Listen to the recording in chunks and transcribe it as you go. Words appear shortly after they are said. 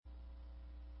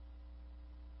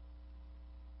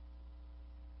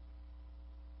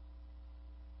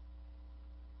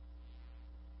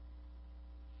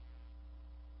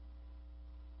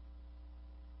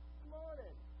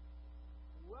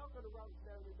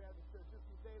Robertson Avenue Baptist Church. This is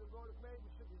the day the Lord has made.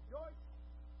 We should rejoice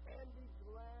and be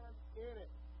glad in it.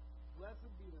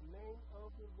 Blessed be the name of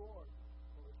the Lord.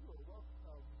 Well, if you are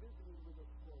visiting with us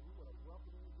today, we want to welcome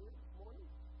you here this morning.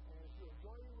 And if you are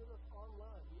joining with us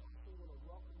online, we also want to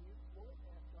welcome you this morning.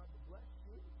 Ask God to bless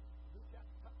you. Reach out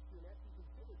to touch you and ask you to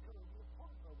consider coming to be a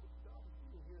part of what God is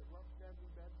doing here at Robertson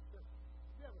Avenue Baptist Church.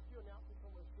 We have a few announcements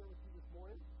I want to share with you this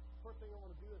morning. First thing I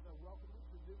want to do is I welcome you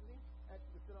to visiting. Ask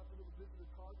you to fill out the little visitor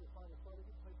card you'll find in front of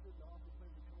you. Place it in the office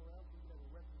place to come around so you can have a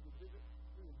record of your visit.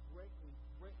 We would greatly,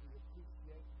 greatly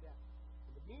appreciate that.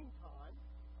 In the meantime,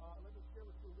 let me share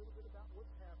with you a little bit about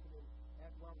what's happening at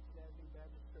Robertson Avenue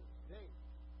Baptist Church. Today,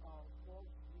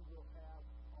 folks, we will have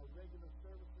our regular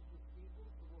services this evening.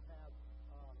 So we'll have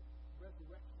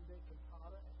Resurrection Day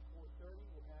cantata at 4:30.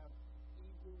 We'll have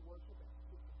evening worship at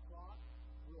 6 o'clock.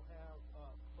 We'll have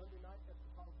Monday night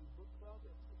Eschatology Book Club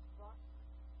at 6 o'clock.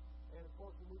 And, of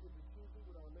course, we'll move into Tuesday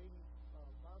with our ladies'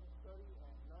 Bible study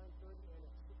at 9:30 and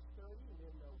at 6:30. And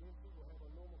then Wednesday we'll have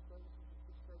our normal services at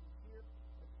 6:30 here.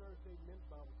 And Thursday, men's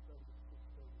Bible study at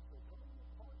 6:30. So come and be a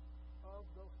part of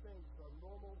those things. Our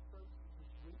normal services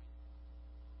this week.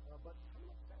 But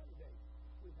coming up Saturday,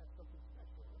 we have something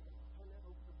special. We're going to turn that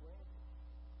over to Brandon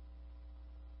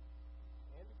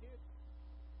and the kids.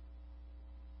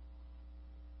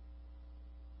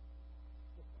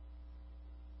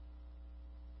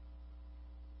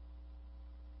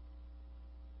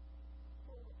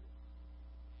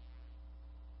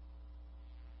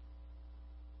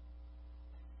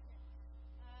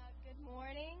 Good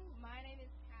morning. My name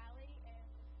is Callie, and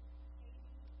this is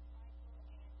Katie, Michael,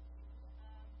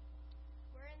 and Sue.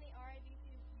 We're in the RABC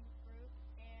youth group,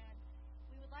 and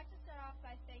we would like to start off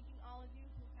by thanking all of you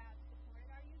who have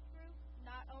supported our youth group,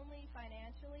 not only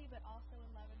financially, but also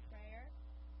in love and prayer.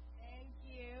 Thank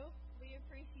you. We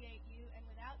appreciate you, and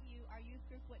without you, our youth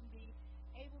group wouldn't be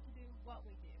able to do what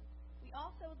we do. We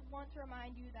also want to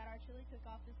remind you that our chili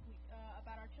cook-off this week,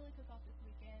 about our chili cook-off this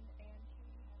weekend, and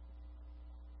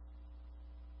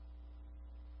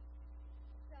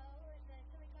So the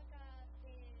chili cook-off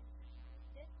is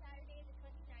this Saturday, the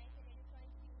 29th, and it is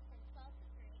going to be from 12 to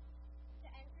 3. To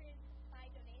enter is by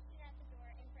donation at the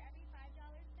door, and for every $5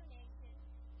 donation,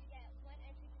 you get one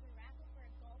entry to the raffle for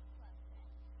a Gold Club set.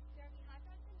 There will be hot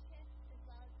dogs and chips, as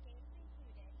well as games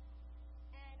included.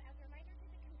 And as a reminder to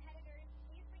the competitors,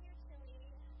 please bring your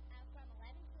chili from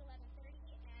 11 to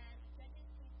 11:30, and judges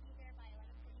please be there by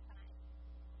 11:45.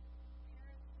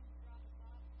 Parents, please drop us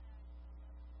off at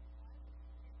 11:45.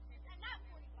 Not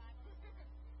 45.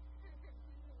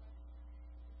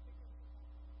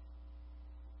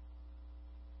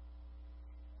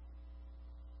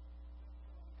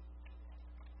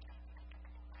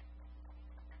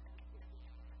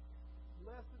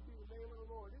 Blessed be the name of the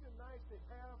Lord. Isn't it nice to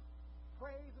have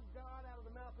praise of God out of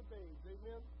the mouth of babes?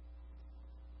 Amen?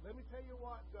 Let me tell you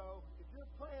what, though. If you're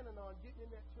planning on getting in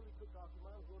that chili cook-off, you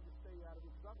might as well just stay out of it,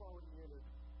 because I've already entered.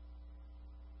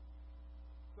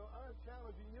 So I'm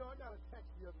challenging you. I got a text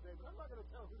the other day, but I'm not going to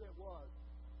tell who that was.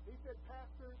 He said,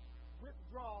 Pastor,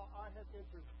 withdraw, I have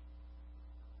entered.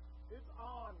 It's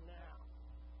on now.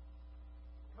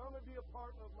 Come and be a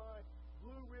part of my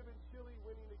blue ribbon chili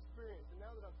winning experience. And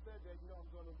now that I've said that, you know I'm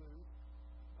going to lose.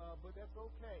 But that's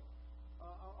okay.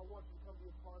 I want you to come be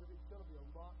a part of it. It's going to be a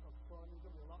lot of fun. There's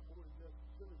going to be a lot more than just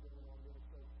chili going on there.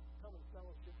 So come and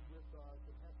fellowship with us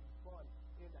and have some fun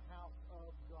in the house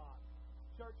of God.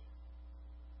 Church,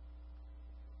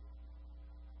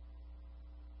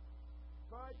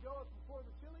 fried goat before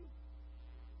the chili?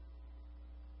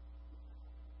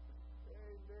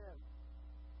 Amen.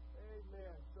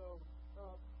 Amen. So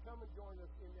come and join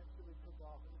us in that chili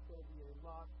cook-off. It's going to be a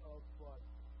lot of fun.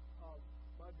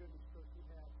 My goodness, church, we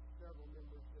have several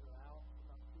members that are out,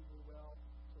 not feeling well.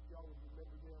 So if y'all would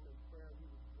remember them in prayer, we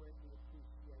would greatly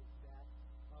appreciate that.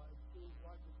 It seems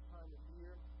like this time of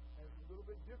year is a little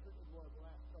bit different than it was the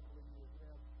last couple of years. We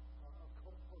have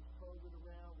COVID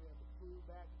around. We have the flu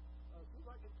back. It seems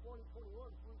like in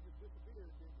 2021, the flu just disappeared,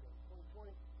 didn't it?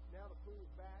 2020, now the flu is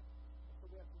back. So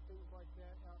we have some things like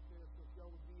that out there. So if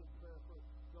y'all would be in prayer for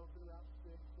those that are out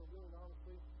sick. So really,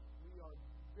 honestly, we are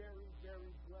very,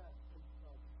 very blessed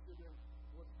considering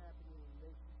what's happening in the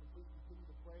nation. So please continue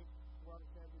to pray for our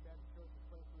family Baptist Church and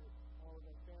pray for all of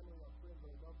our family, our friends,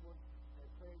 our loved ones, and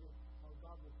pray that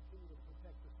God will continue to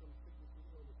protect us from sickness and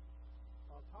illness.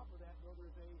 On top of that, though,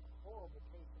 there's a horrible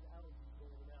case of allergies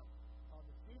going around.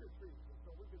 The cedar trees. And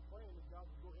so we've been praying that God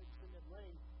will go ahead and send that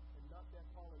rain and knock that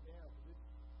falling down.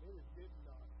 It is getting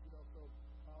us. So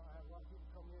I have a lot of people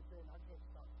coming in saying, I can't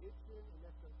stop itching, and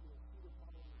that's a cedar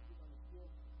problem on the skin,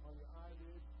 on your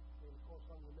eyelids, and of course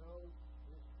on your nose,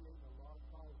 and it's creating a lot of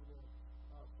problems with them.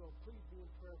 So please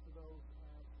prayer for those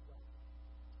as well.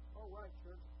 All right,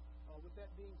 church. With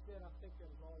that being said, I think that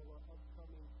is all of our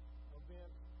upcoming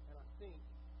events, and I think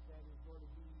that is going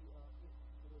to be it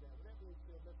for that. With that being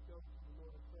said, let's go to the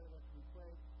Lord in prayer after we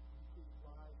pray. You please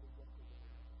rise and welcome the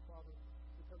Lord. Father,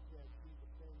 we come to you in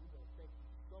Jesus' name. We want to thank you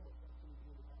so much for coming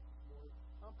to the house this morning.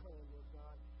 I'm praying, Lord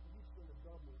God, that you send a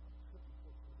double, a triple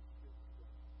portion of the Spirit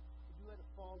today. Would you let it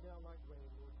fall down like rain,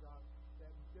 Lord God,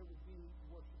 that there would be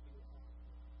worship in your house.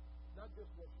 Not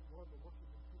just worship, Lord, but worship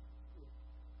in truth and spirit.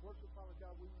 Worship, Father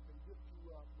God, we can lift you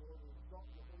up, Lord, and exalt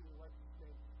your holy and righteous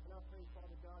name. And I pray,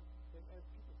 Father God, that as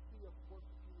people see us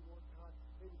worship you, Lord God,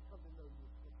 they would come to know you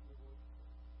as your Lord.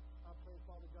 I pray,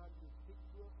 Father God, you would speak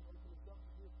to us and open us up to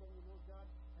hear from you, Lord God,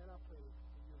 and I pray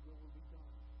that your will be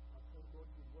done. I pray, Lord,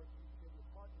 you would work in each of your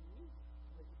heart and need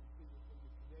to make a decision for you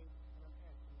today, and I'm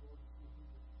asking, Lord, that you would do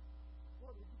this.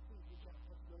 Lord, would you please reach out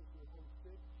to those who are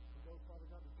homesick and those, Father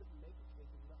God, who couldn't make it, they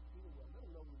could not feel well. Let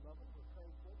them know we love them, we're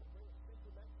praying for them, bring us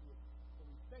safely back to you. So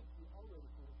we thank you already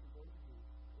for what you're going to do.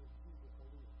 In Jesus'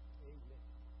 holy name, amen.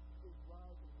 Please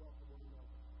rise and welcome one another.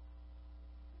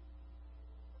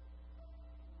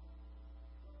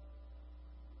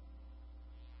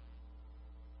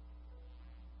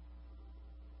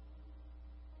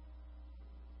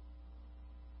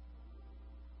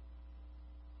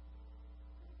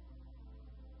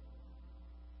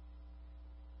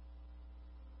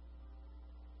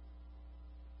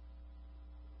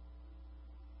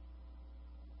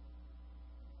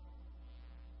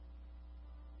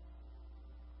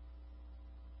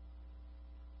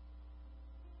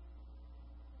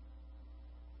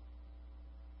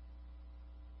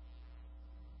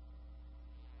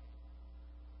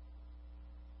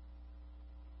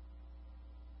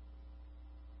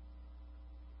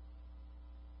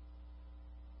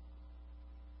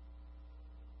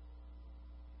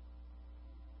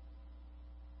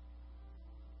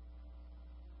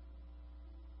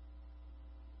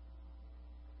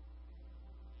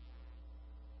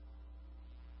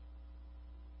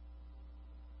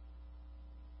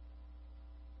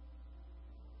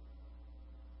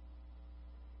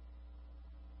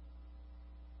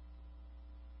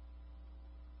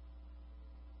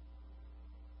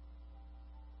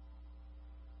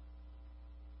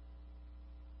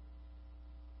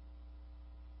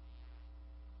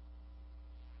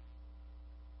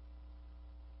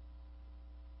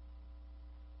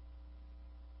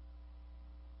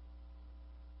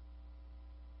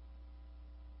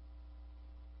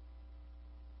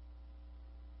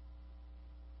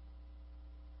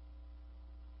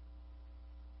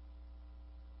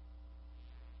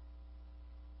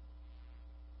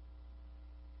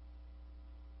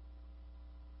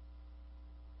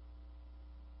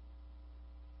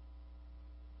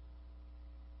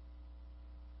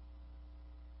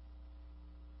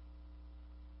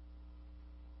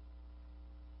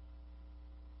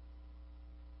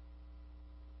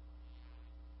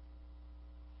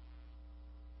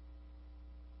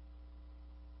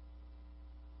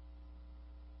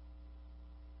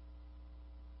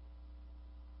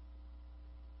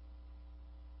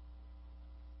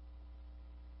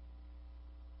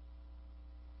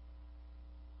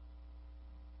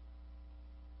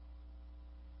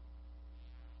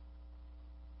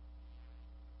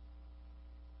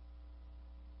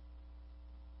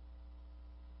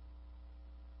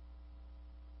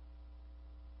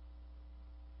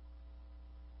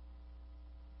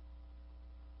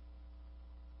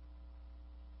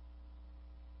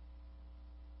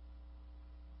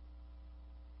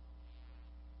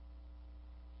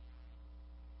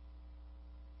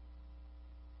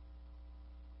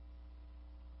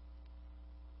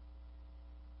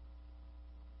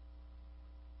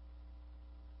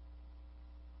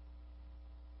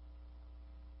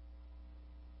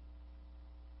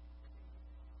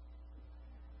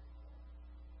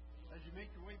 As you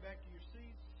make your way back to your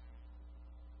seats,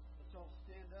 let's all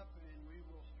stand up and we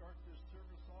will start this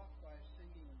service off by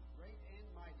singing Great and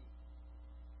Mighty.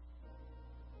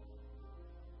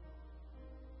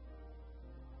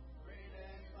 Great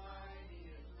and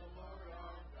mighty is the Lord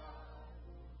our God.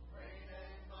 Great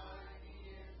and mighty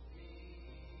is He.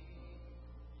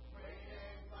 Great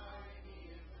and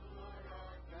mighty is the Lord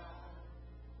our God.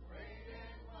 Great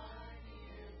and mighty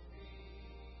is He.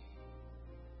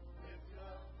 Lift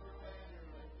up forever,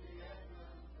 let the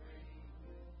heavens ring.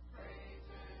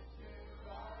 Praises to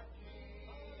our King.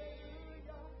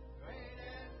 Great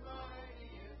and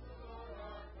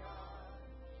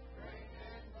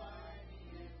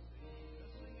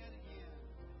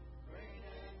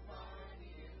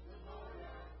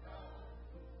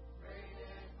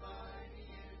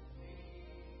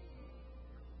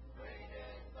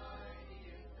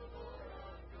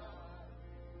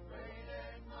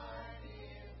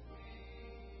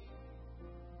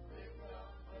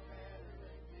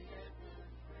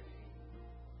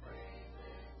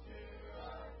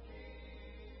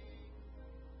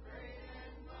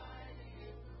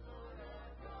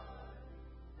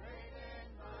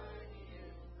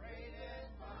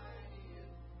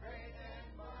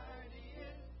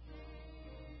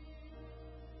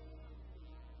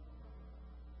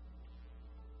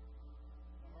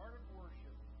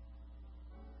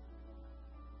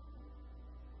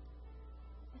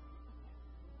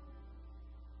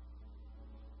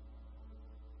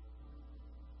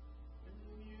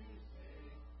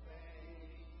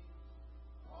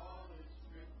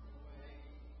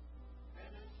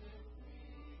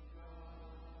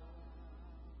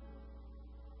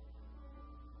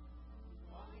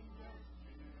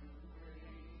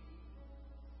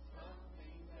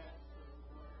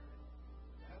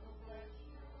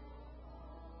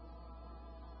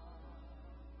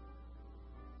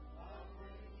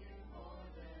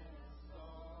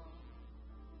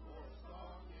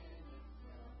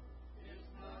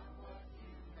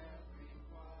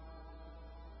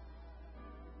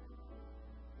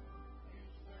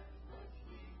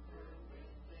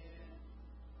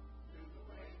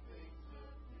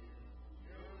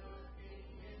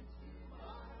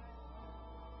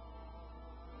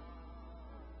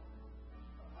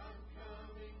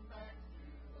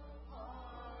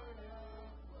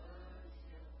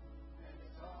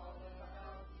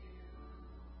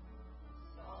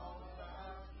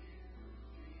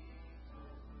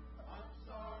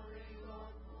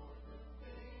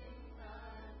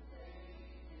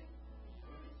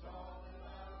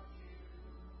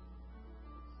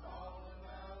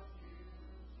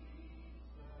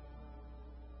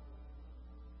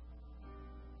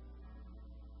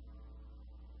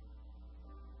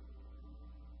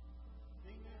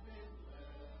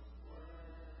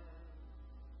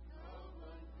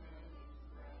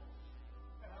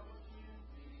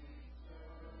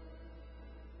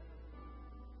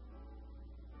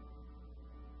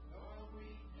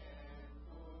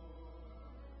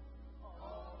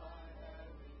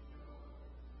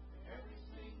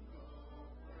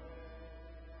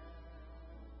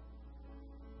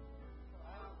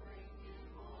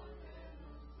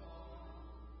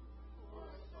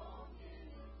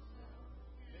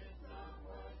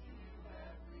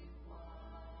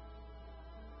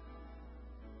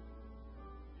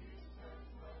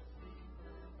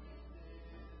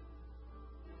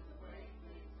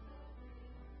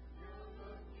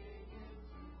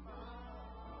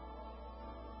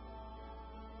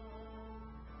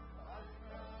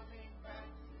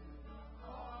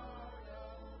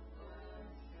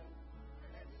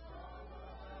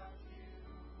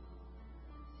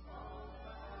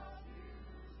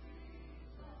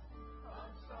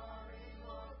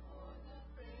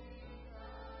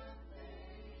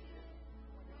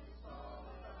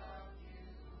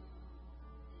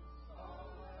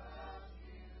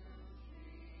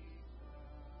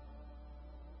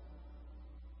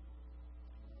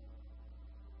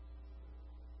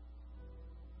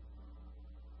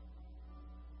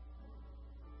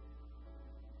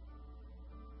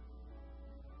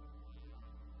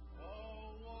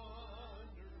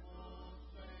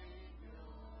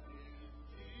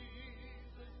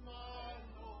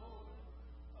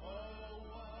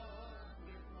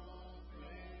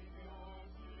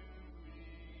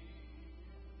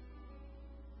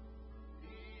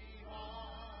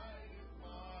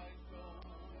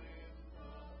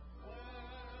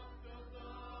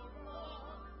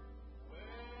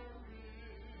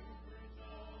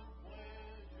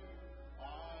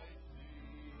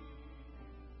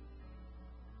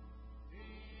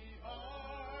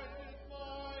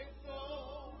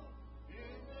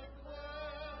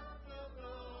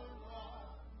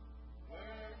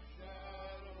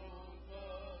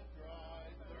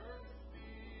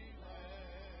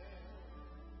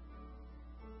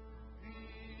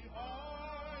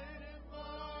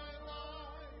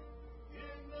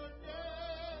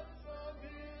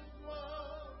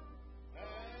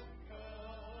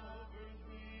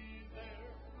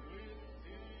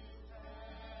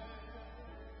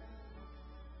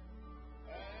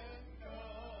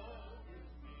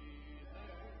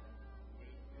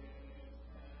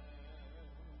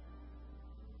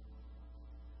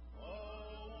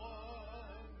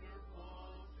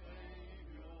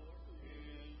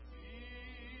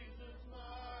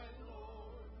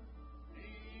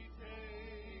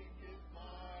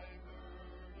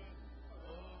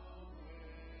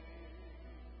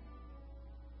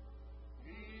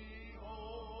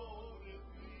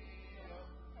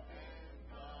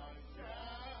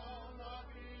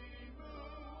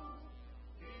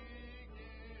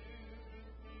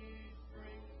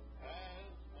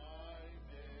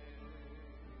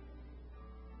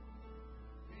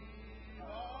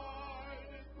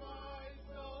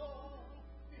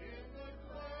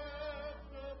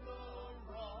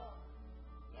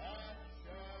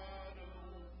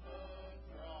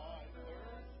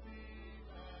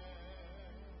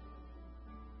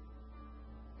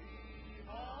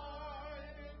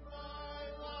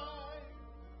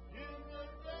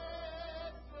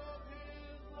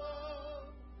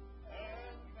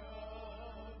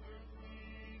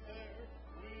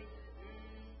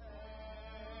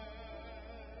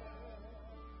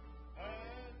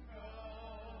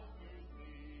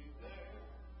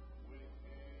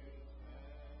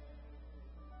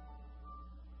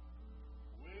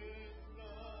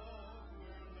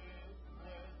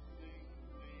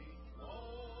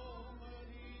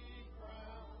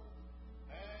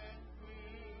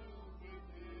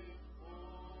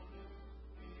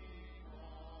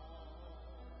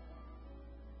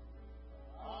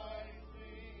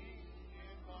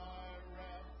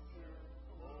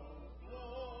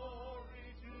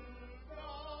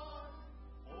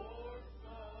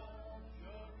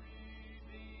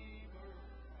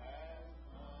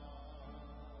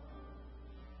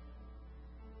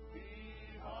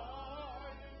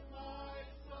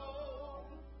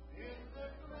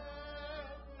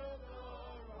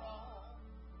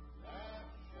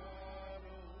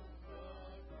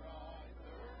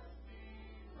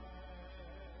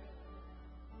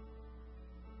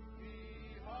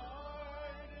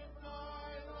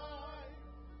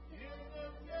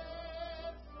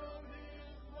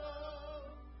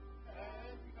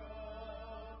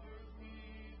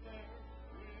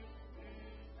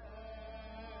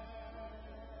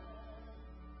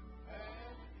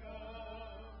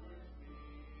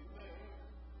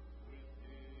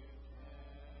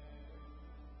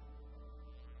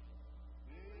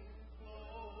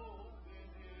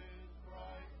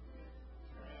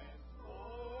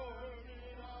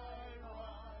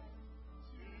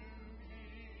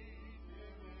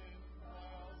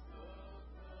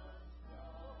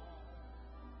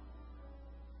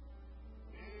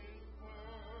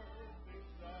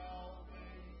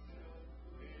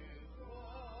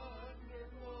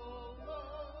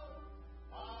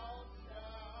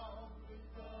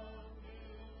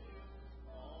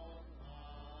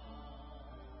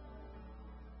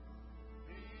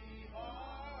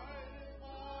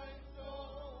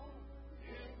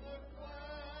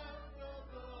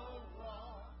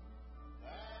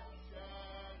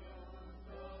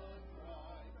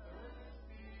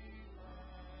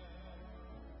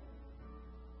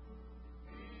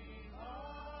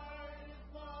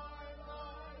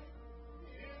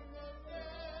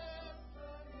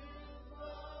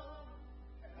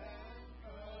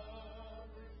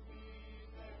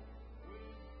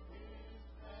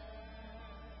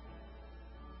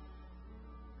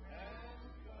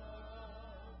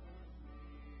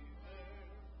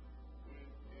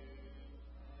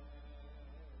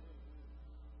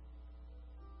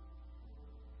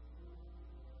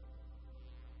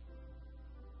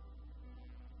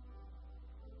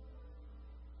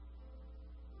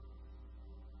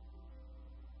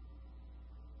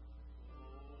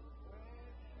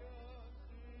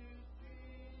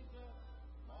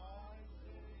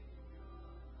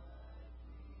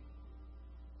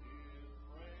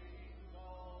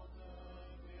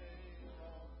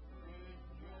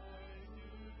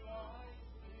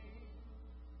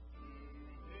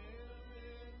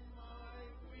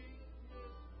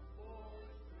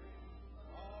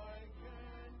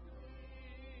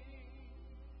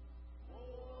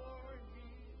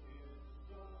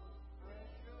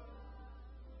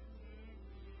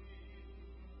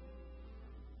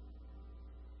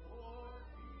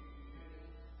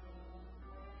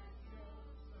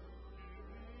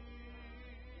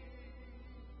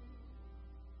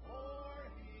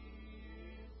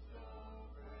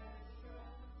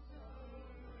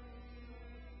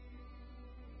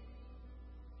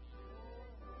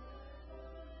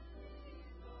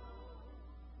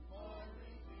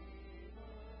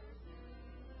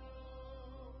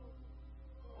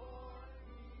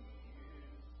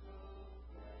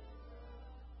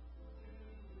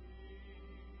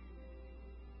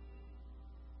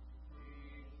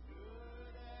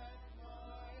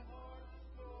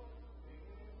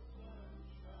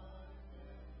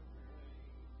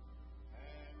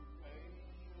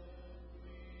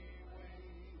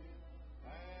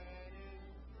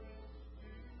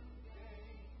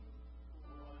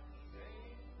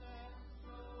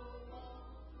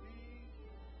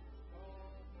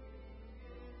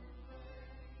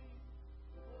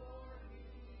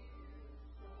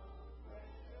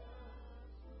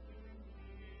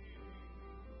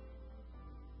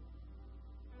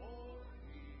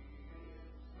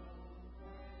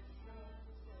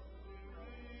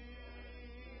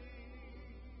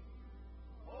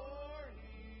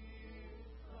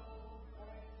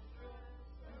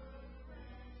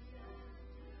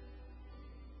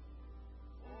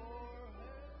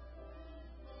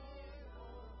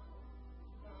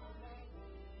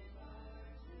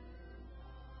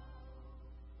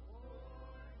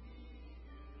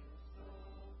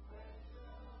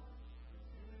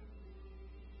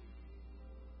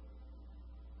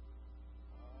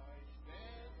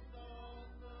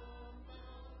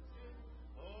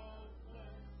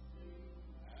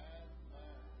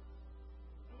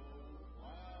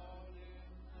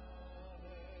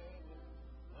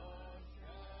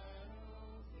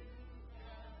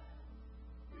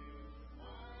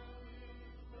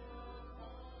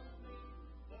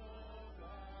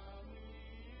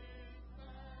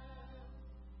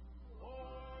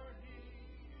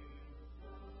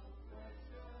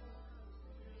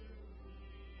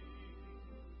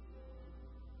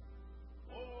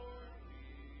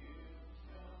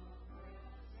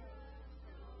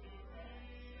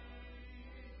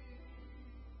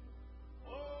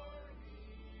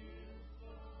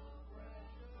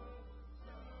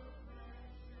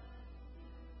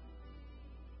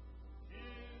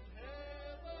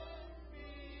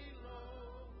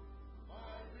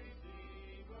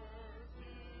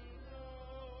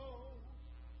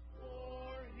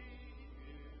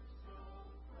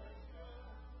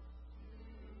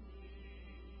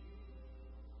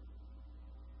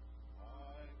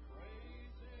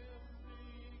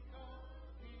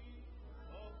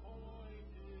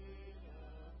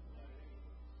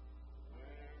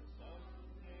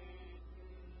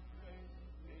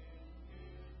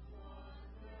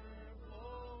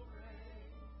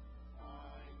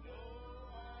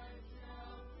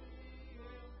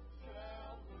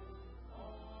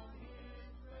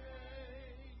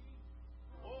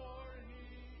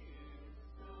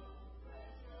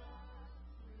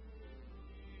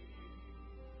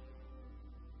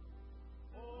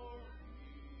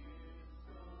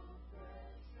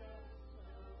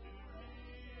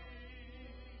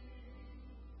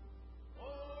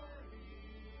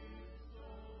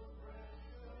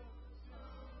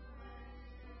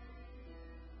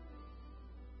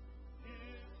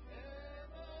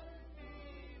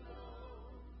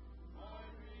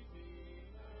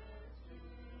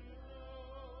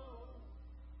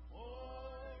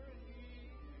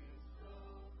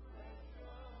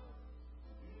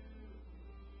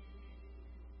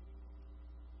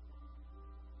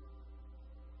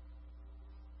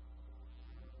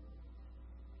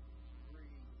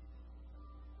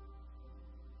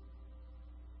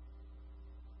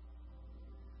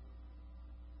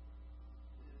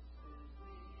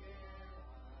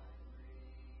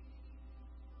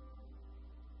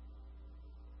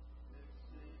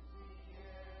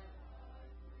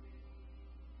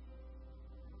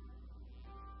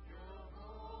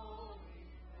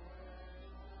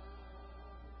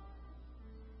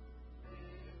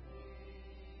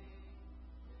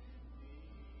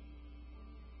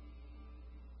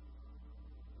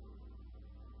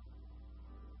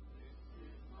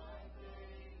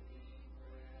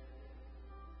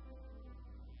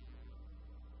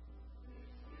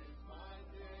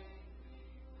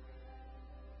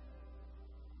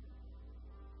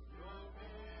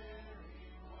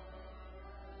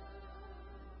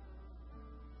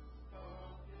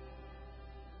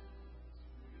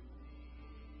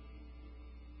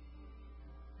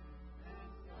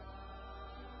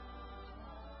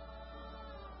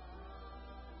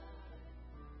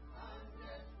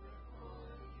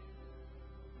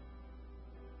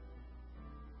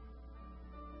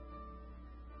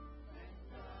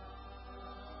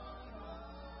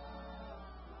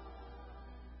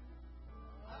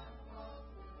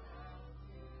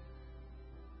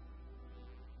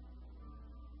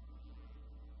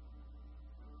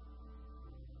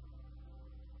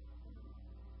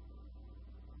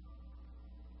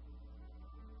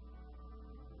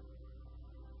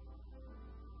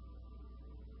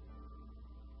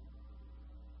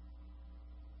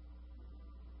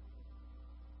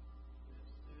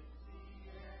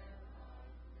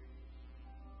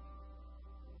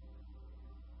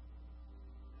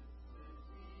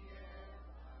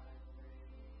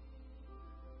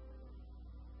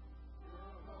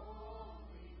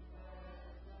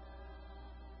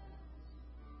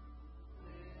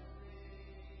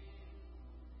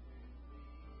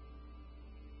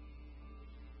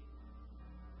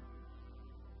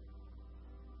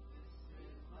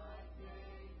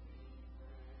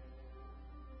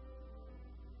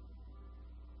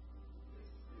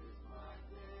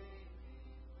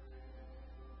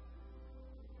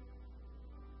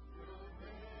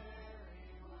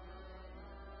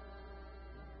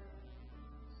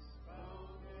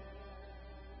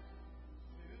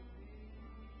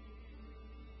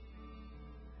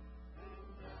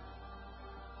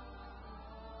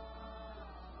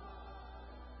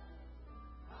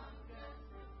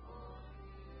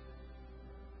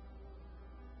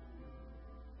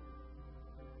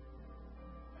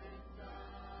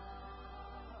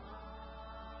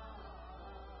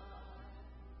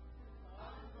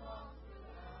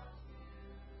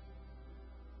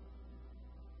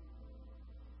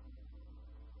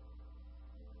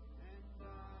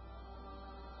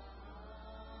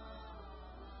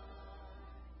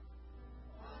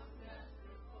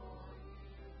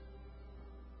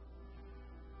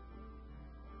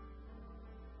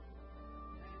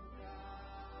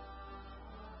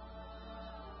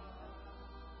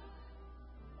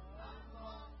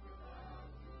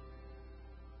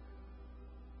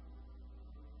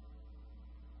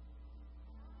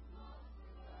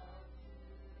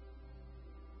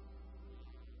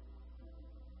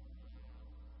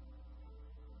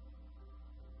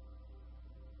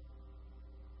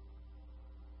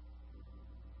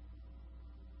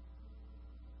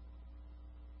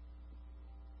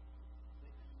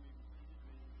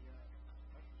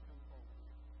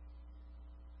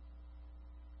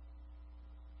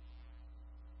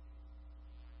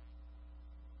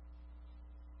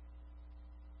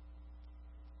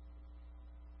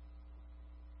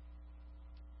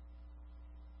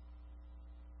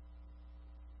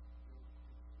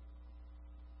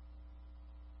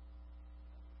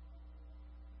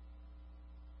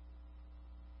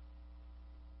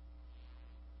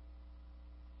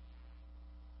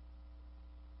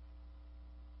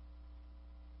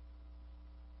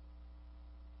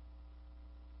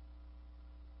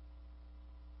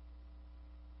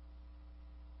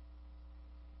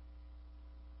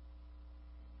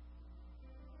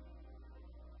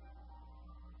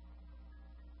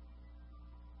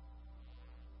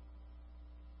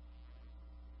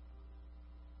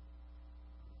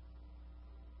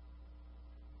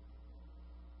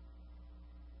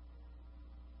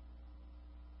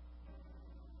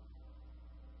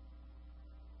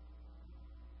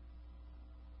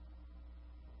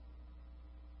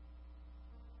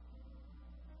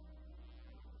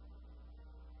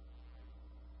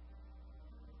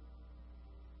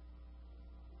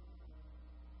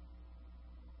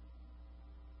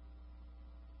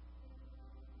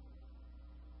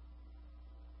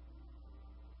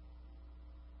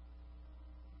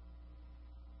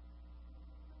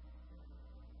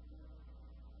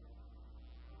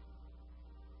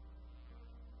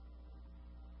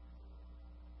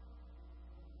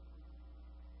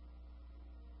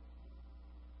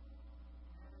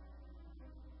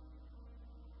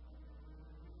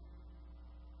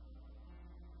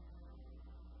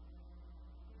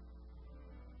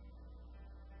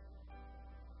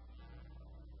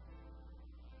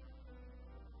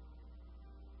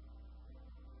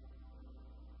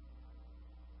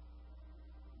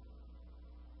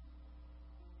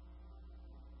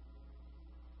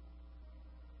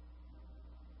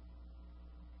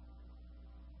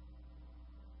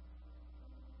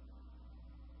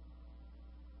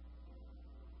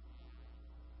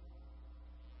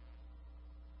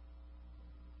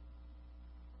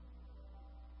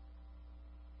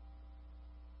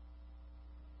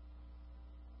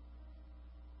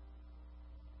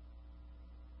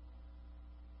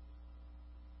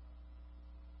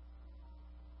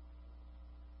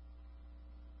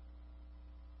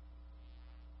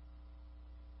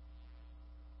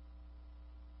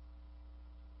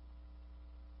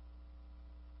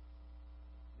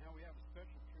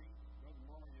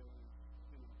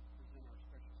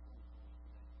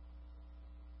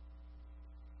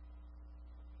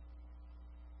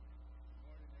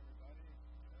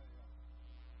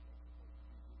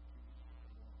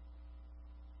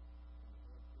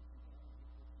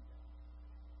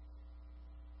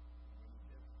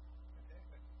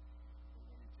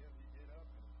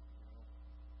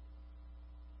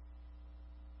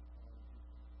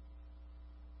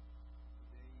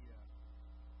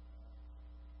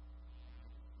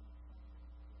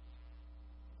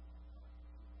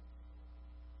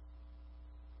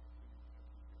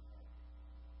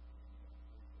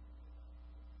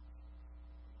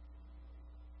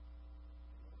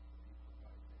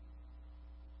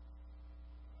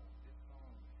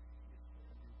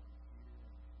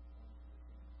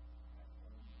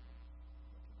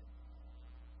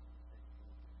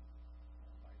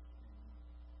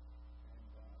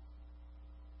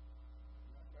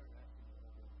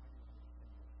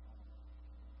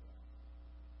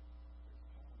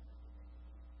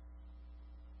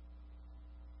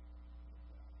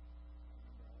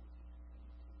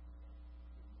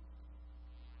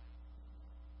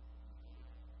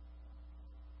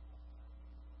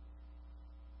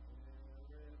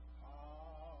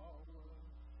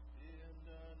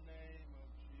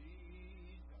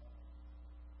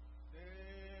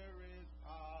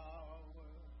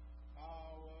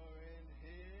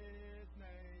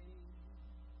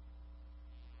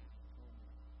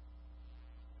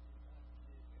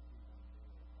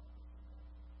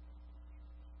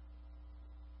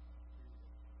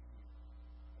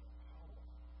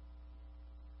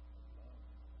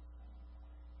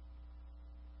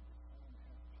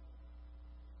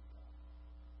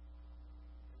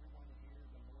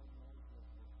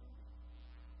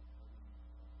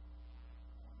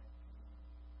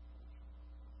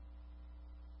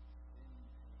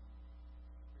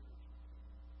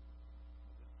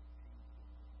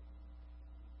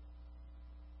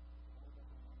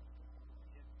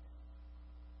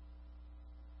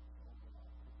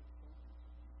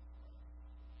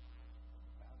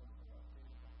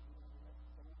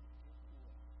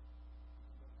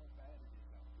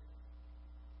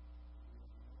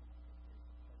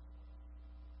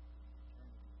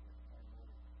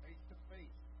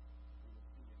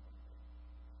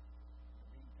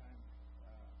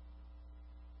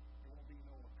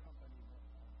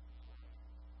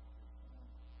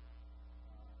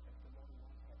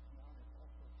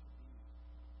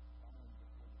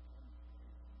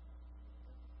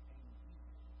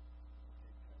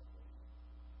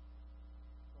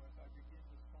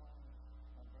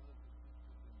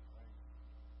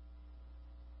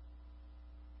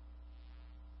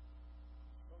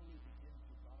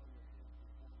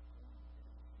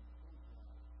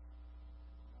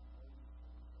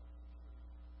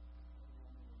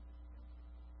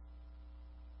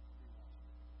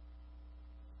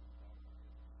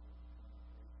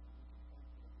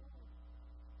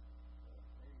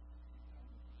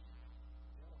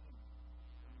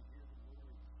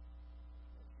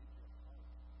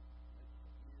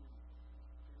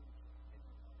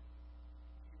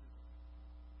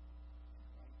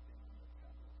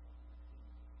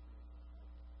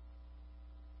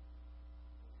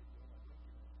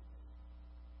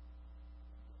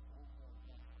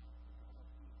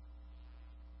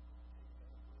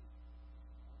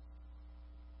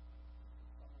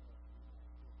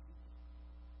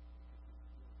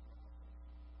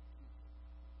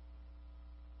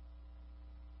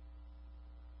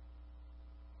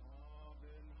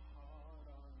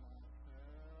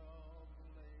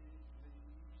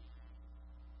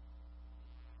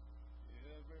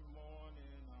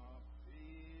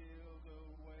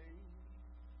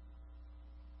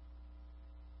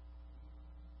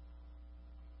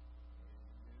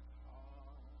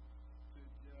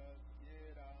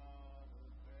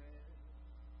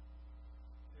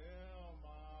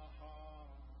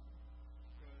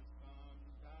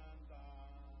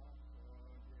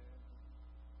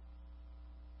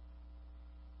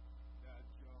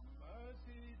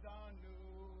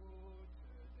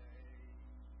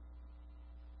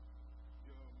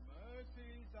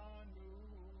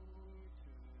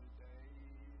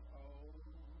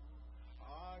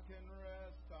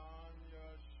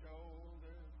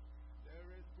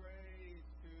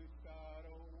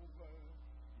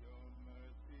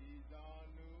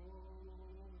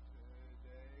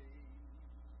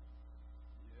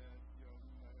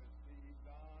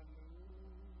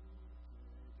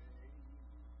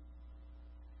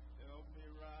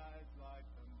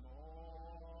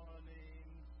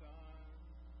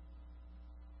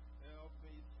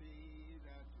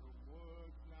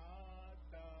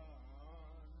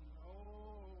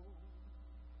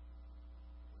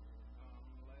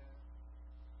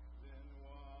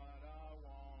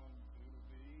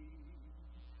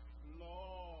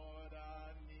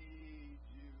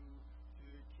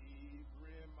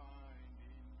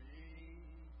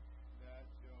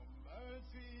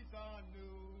are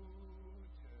new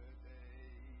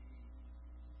today.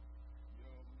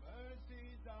 Your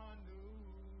mercies are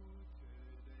new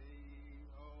today.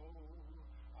 Oh,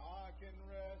 I can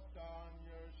rest on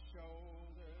your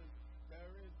shoulders.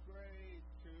 There is grace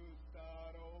to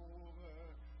start over.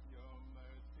 Your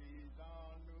mercies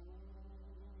are new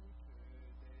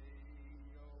today.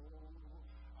 Oh,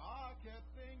 I kept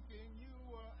thinking you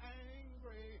were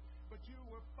angry, but you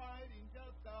were fighting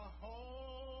just to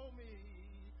hold me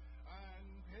and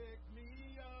pick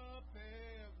me up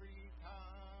every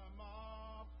time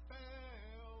I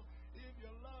fell. If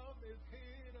your love is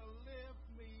here to lift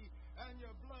me and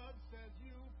your blood says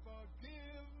you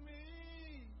forgive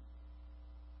me,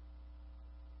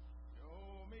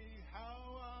 show me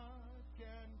how I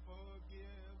can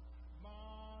forgive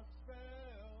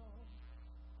myself.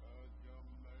 'Cause your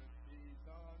mercies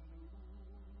are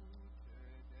new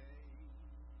today.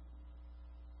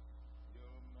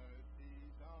 Your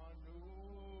mercies are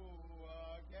new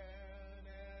again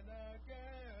and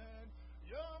again.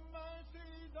 Your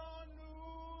mercies are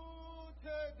new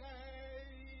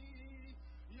today.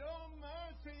 Your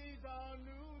mercies are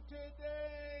new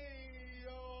today.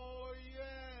 Oh,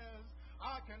 yes.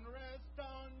 I can rest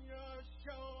on your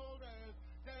shoulders.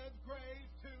 There's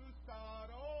grace to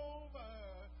start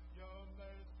over. Your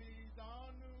mercies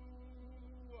are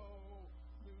new, oh,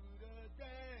 new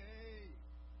today.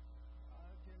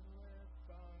 I can rest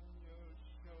on your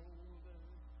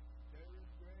shoulders. There is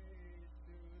grace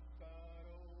to start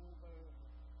over.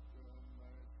 Your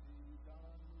mercies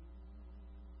are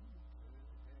new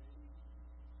today.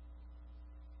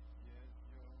 Yes,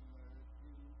 your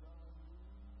mercies are new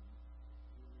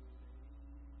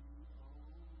today. Oh,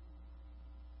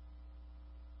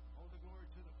 all the glory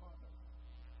to the Father.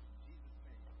 In Jesus'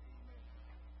 name, amen.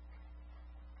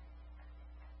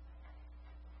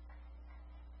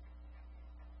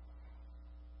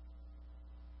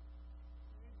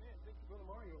 Amen. Thank you, Brother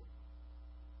Mario.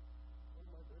 Oh,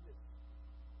 my goodness.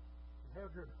 You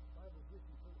have your Bible with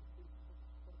you, so to speak.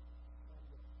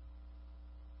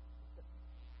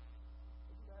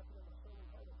 Are you laughing at my sermon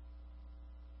title?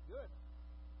 Good.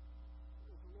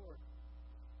 Praise the Lord.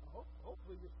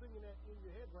 Hopefully you're singing that in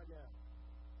your head right now.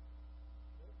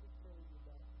 Let me tell you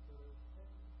about the birds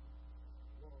and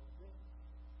the water.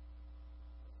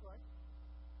 That's right.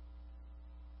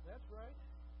 That's right.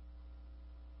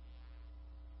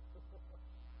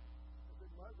 I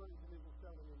think my version is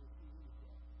selling in the CD.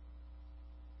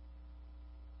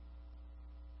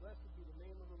 Blessed be the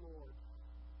name of the Lord.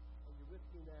 Are you with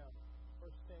me now? 1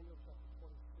 Samuel chapter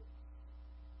 26.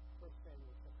 1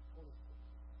 Samuel chapter 26.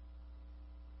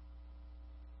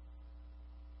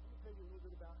 Let me tell you a little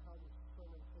bit about how this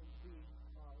sermon came to be.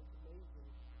 It's amazing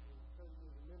in 30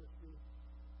 years of ministry.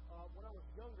 When I was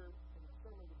younger and the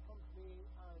sermon would come to me,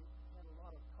 I had a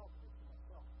lot of confidence in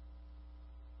myself.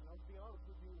 And I'll be honest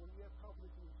with you, when you have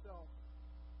confidence in yourself,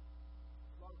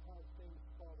 a lot of times things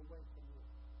fall away from you.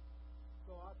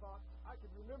 So I thought I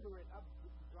could remember it. I was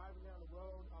driving down the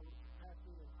road. I was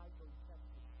passing in Ico,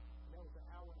 Texas. And that was an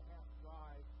hour and a half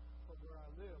drive from where I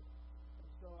lived. And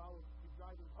so I would be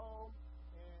driving home,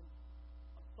 and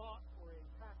a thought or a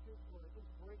passage or an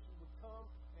inspiration would come,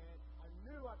 and I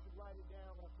knew I should write it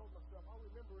down. But I told myself, I'll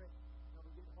remember it. And I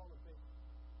would get home and think,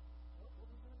 what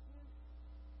was that again?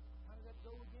 How did that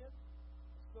go again?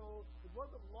 So it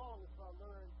wasn't long until I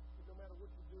learned that no matter what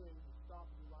you're doing, you stop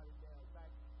and you write it down. In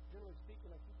fact, generally speaking,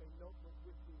 I keep a notebook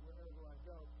with me wherever I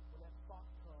go. When that thought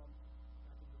comes,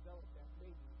 I can develop that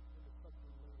maybe into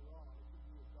something later on. It could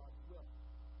be with God's will.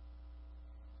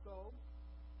 So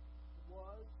it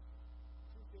was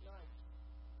Tuesday night.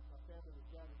 My family was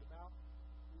gathered about.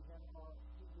 We had our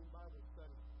evening Bible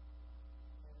study,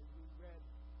 and we read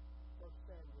 1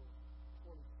 Samuel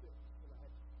 26. And I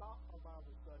had to stop our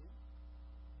Bible study,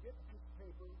 get a piece of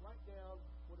paper, write down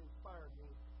what inspired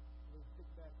me, and then pick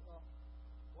back up.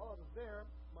 While I was there,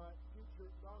 my future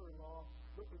daughter-in-law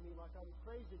looked at me like I was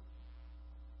crazy.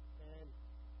 And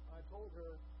I told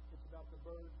her it's about the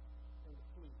birds and the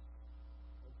fleas.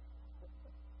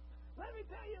 Let me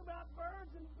tell you about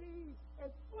birds and bees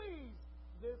and fleas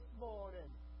this morning.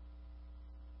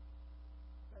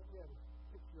 We have a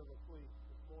picture of a flea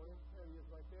this morning. There he is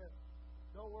right there.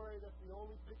 Don't worry, that's the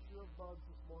only picture of bugs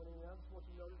this morning. I just want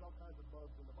you to know there's all kinds of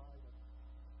bugs in the Bible.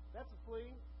 That's a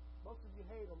flea. Most of you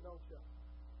hate them, don't you?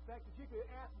 In fact, if you could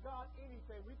ask God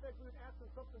anything, we think we'd ask him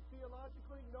something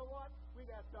theologically. You know what? We'd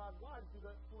ask God, why did you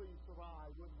let fleas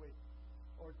survive, wouldn't we?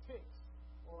 Or ticks.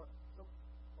 Or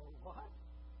what?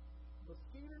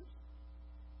 Mosquitoes?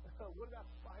 What about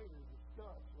spiders and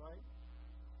skunks, right?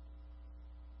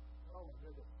 Oh, my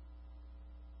goodness.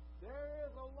 There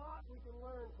is a lot we can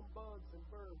learn from bugs and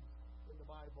birds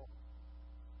Bible.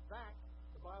 In fact,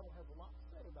 the Bible has a lot to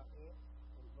say about ants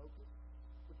and locusts,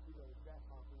 which we know as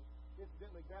grasshoppers.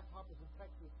 Incidentally, grasshoppers in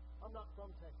Texas, I'm not from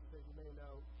Texas, as you may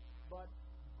know, but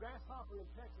grasshopper in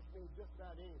Texas means just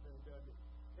about anything, doesn't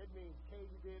it? It means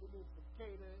katydid, it means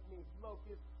cicada, it means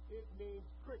locust, it means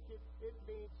cricket, it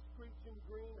means screeching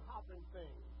green hopping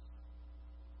things.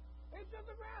 It's just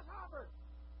a grasshopper.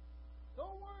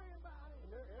 Don't worry about it.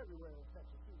 And they're everywhere in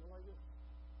Texas, too. You know like this?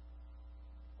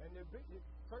 And they're big, in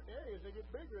certain areas, they get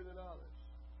bigger than others.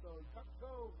 So we've got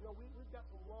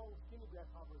some long, skinny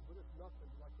grasshoppers, but it's nothing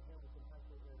like the Hamilton Heights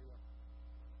area.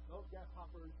 Those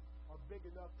grasshoppers are big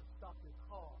enough to stop your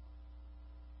car.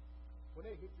 When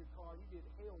they hit your car, you get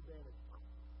hail damage.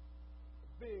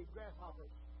 Big grasshoppers.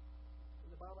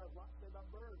 And the Bible has a lot to say about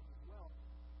birds as well.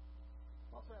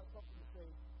 Also has something to say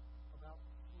about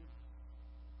fleas.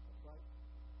 That's right.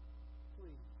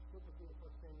 Fleas. Look with me at 1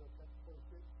 Samuel chapter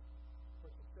 26,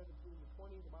 verses 17 to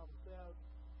 20. The Bible says,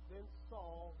 Then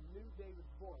Saul knew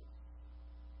David's voice.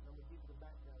 And I'm going to give you the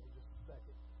background in just a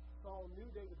second. Saul knew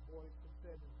David's voice and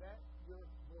said, Is that your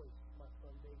voice, my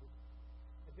son David?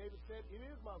 And David said, It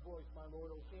is my voice, my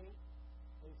Lord, O king.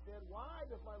 And he said, Why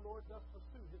does my Lord thus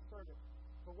pursue his servant?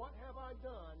 For what have I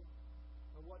done,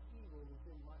 and what evil is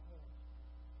in my hand?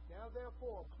 Now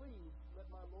therefore, please let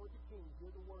my Lord the king hear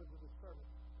the words of his servant.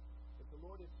 If the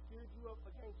Lord has stirred you up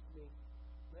against me,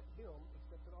 let him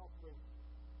accept an offering.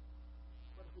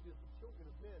 But if it is the children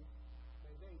of men,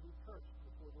 may they be cursed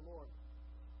before the Lord.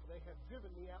 For they have driven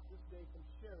me out this day from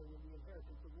sharing in the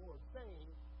inheritance of the Lord, saying,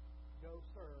 Go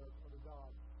serve other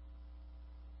gods.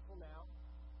 So now,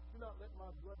 do not let my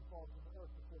blood fall to the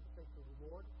earth before the face of the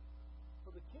Lord. For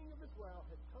the king of Israel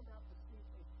has come out to see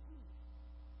a flea,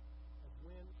 as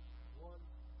when one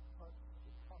hunts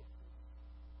a partridge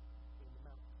in the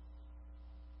mountains.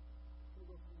 Can we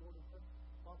go to the Lord in prayer?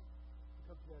 Father, we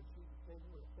come to you in Jesus' name.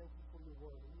 We want to thank you for your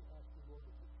word. And we ask you, Lord,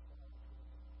 to teach us.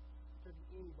 If there's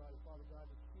anybody, Father God,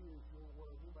 that hears your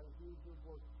word, anybody who hears your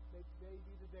voice, may today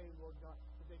be the day, Lord God,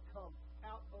 that they come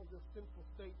out of their sinful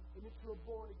state and into a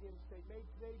born-again state. May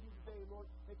today be the day, Lord,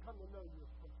 they come to know you as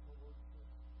personal Lord.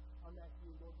 I'm asking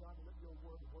you, Lord God, to let your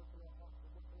word work in our hearts and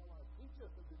work in our lives. Teach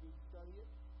us as we do study it.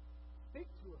 Speak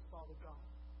to us, Father God.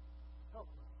 Help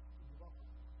us to give up.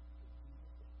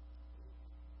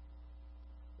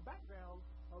 The background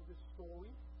of this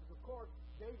story is, of course,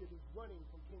 David is running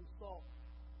from King Saul.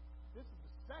 This is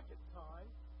the second time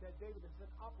that David has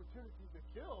an opportunity to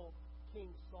kill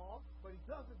King Saul, but he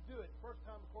doesn't do it. First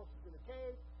time, of course, he's in a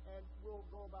cave, and we'll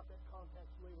go about that context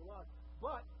later on.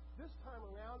 But this time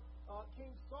around,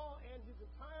 King Saul and his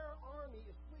entire army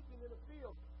is sleeping in a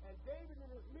field, and David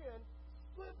and his men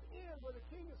slip in where the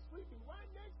king is sleeping, right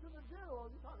next to the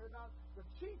general. You're talking about the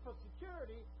chief of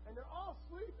security, and they're all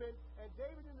sleeping, and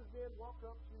David and his men walk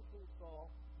up to King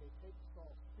Saul, and they take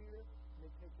Saul's spear, and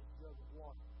they take his jug of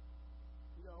water.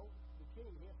 You know, the king,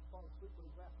 he has to fall asleep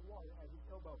with a glass of water at his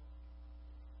elbow.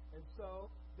 And so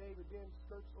David then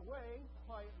skirts away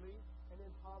quietly and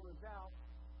then hollers out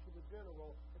to the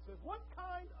general and says, What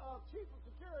kind of chief of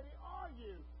security are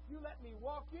you? You let me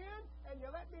walk in and you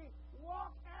let me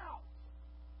walk out.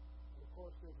 And of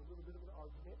course, there's a little bit of an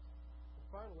argument. And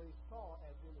finally, Saul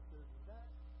adds in and says, Is that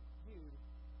you,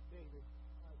 David,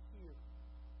 I hear?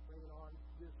 Bringing on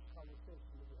this conversation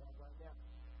that we have right now.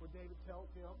 Where David tells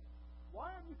him,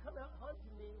 Why have you come out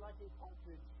hunting me like a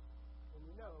partridge when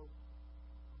you know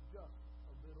just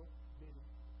a little bitty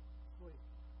flea?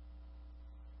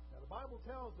 Now, the Bible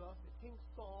tells us that King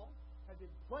Saul had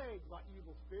been plagued by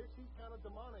evil spirits. He's kind of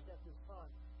demonic at this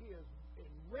time. He is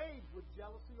enraged with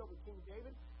jealousy over King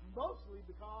David, mostly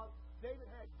because David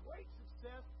had great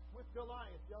success with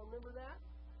Goliath. Y'all remember that?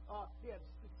 He had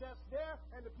success there,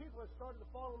 and the people had started to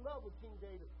fall in love with King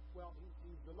David. Well,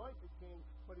 he's the anointed king,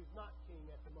 but he's not king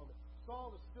at the moment.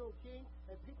 Saul is still king,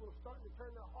 and people are starting to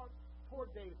turn their hearts toward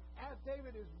David. As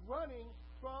David is running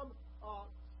from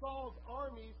Saul's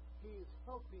armies, he is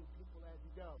helping people as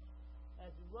he goes.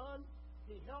 As he runs,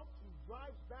 he helps, he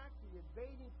drives back the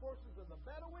invading forces of the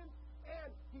Bedouins, and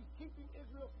he's keeping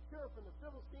Israel secure from the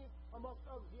Philistines, amongst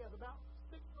others. He has about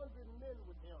 600 men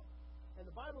with him. And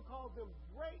the Bible calls them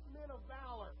great men of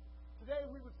valor. Today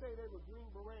we would say they were Green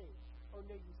Berets or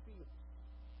Navy SEALs.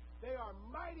 They are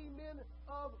mighty men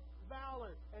of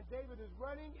valor. And David is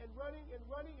running and running and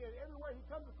running, and everywhere he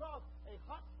comes across a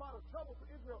hot spot of trouble for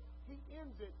Israel, he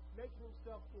ends it, making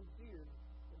himself endeared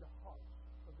in the hearts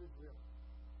of Israel.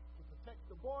 He protects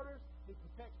the borders, he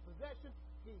protects possessions,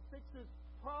 he fixes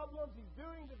problems, he's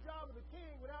doing the job of the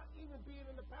king without even being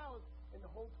in the palace. And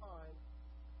the whole time,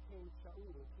 King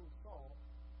Saul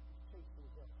is chasing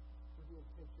him with the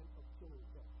intention of killing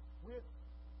him with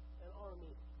an army.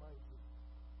 army, mind you.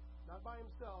 Not by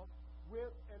himself,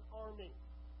 with an army.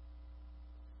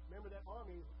 Remember, that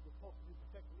army was supposed to be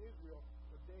protecting Israel,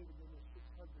 but David and his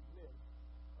 600 men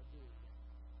are doing that.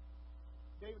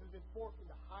 David has been forced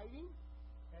into hiding,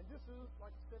 and this is,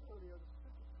 like I said earlier, the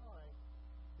second time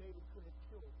David could have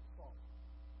killed Saul.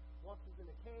 Once he was in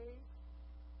a cave,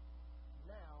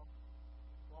 now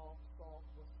while Saul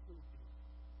was sleeping.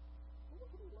 Well, what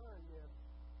can we learn then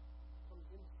from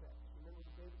insects? Remember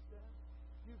what David said?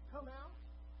 You've come out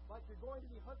like you're going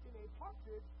to be hunting a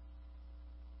partridge,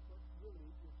 but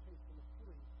really you're chasing a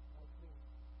flea like me.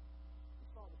 You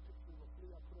saw the picture of a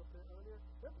flea I put up there earlier.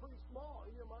 They're pretty small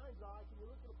in your mind's eye. Can you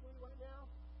look at a flea right now?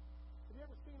 Have you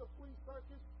ever seen a flea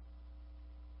circus?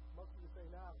 Most of you say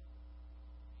no.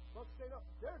 Most say no.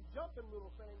 They're jumping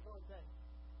little things, aren't they?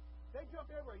 They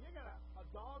jump everywhere. You got a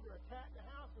dog or a cat in the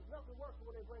house. There's nothing worse than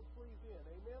when they bring fleas in.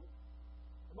 Amen?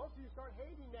 And most of you start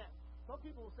hating that. Some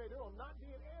people will say there will not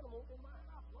be an animal in my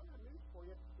house. Well, I got news for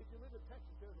you. If you live in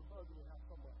Texas, there's a bug in your house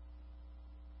somewhere.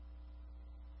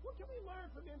 What can we learn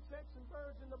from insects and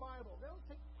birds in the Bible? Now, let's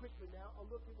take quickly now a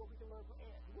look at what we can learn from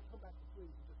ants. And we'll come back to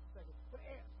fleas in just a second. But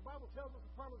ants, the Bible tells us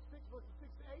in Proverbs 6, verses 6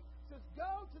 to 8, says,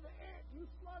 Go to the ant, you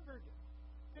sluggard.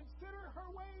 Consider her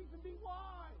ways and be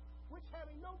wise, which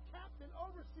having no captain,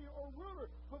 overseer, or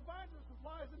ruler, provides her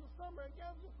supplies in the summer and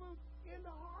gathers her food in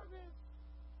the harvest.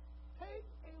 Take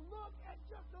a look at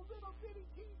just a little bitty,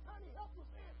 teeny, tiny,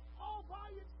 helpless ant all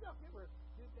by itself. You ever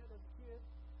did that as a kid?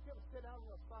 You ever sit out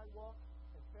on a sidewalk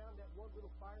and found that one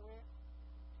little fire ant?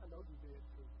 I know you did,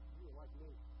 because you were like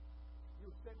me. You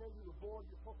were sitting there, you were bored,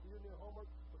 you were supposed to be doing homework,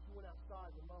 but you went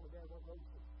outside when mom and dad weren't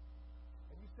noticing.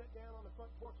 And you sat down on the front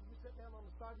porch, and you sat down on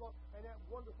the sidewalk, and that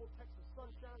wonderful Texas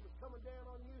sunshine was coming down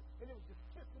on you, and it was just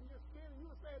kissing your skin, and you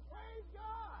were saying, Praise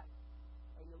God!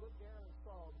 And you looked down and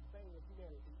saw the bane of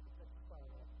humanity, the Texas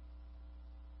fire ant.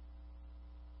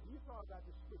 And you thought about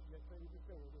this stick that thing with your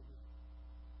finger, didn't you?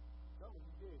 Some of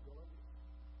you did, don't you?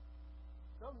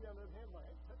 Some of you on the other hand, like,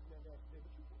 I ain't touching that ant today,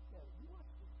 but you looked at it, you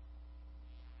watched it.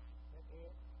 That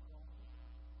ant,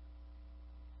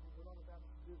 it went on about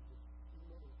its business. Even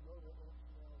though there was no other ants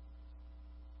around,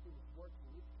 it was working.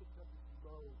 It picked up its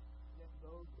load, and that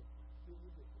load was filled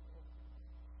with the ants.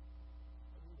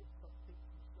 And you would think to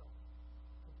yourself,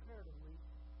 comparatively,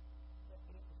 that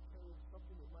ant was carrying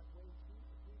something that might weigh 2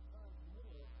 or 3 times more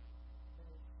than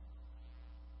it.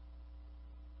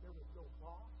 There was no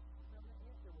boss around the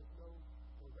ant. There was no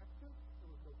director. There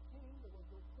was no king. There was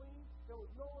no queen. There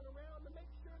was no one around to make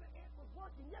sure the ant was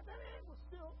working. Yet that ant was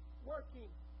still working.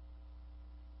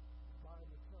 The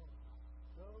Bible tells us,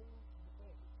 go to the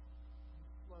ant, you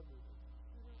sluggard, and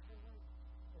consider her ways,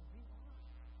 and be wise.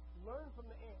 Learn from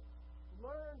the ant.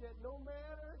 Learn that no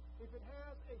matter if it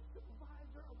has a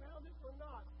supervisor around it or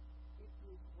not, it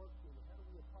is working. How do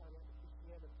we apply that to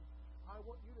Christianity? I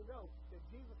want you to know that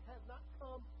Jesus has not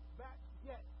come back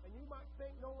yet. And you might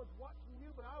think no one's watching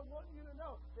you, but I want you to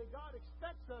know that God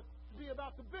expects us to be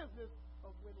about the business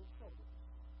of winning souls.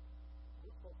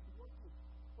 We're supposed to be working.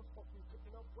 We're supposed to be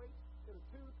picking up weights that are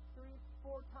 2, 3,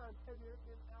 4 times heavier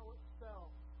than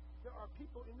ourselves. There are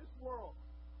people in this world,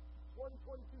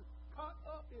 2022, caught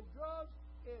up in drugs,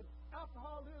 in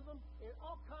alcoholism, in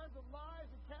all kinds of lies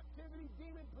and captivity,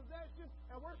 demon possession,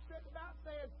 and we're sitting about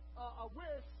saying, I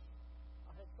wish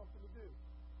I had something to do.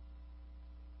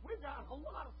 We've got a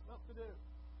lot of stuff to do.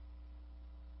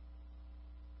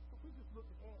 So if we just look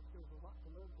at ants, there's a lot to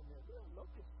learn from them.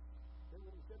 Locusts. Remember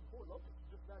what we said before, locusts is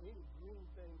just not any green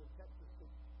thing in Texas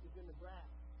that is in the grass.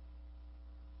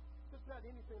 It's just not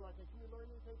anything like that. Can you learn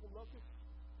anything from locusts?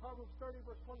 Proverbs 30,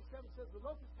 verse 27 says, The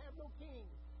locusts have no king,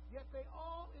 yet they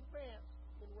all advance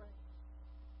in ranks.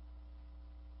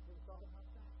 You ever thought about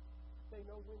that? They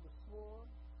know when to swarm.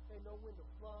 They know when to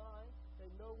fly. They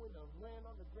know when to land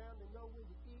on the ground. They know when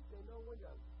to eat. They know when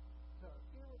to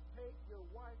irritate your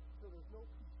wife so there's no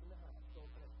peace in the house,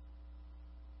 don't they?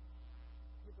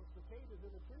 Get those cicadas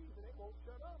in the trees and they won't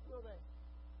shut up, will they?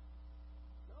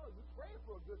 No, you pray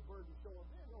for a good bird to show up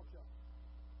there, don't you?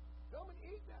 Come and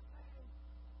eat that thing.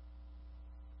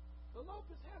 The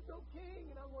locusts have no king,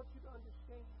 and I want you to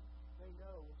understand. They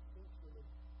know instinctually.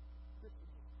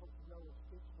 Christians are supposed to know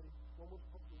instinctually when we're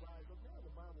supposed to rise up. Now in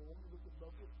the Bible, when we look at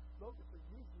locusts, locusts are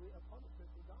usually a punishment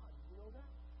from God. Did you know that?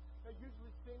 They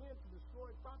usually send in to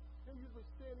destroy crops. They usually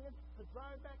send in to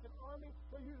drive back an army.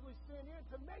 They usually send in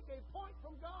to make a point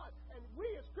from God. And we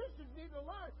as Christians need to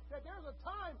learn that there's a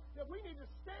time that we need to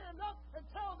stand up and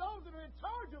tell those that are in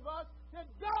charge of us that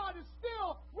God is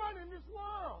still running this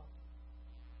world.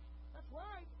 That's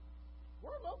right.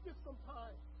 We're locusts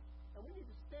sometimes. And we need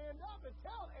to stand up and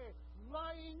tell a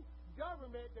lying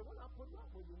government that we're not putting up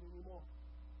with it anymore.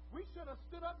 We should should have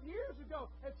stood up years ago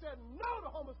and said no to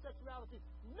homosexuality,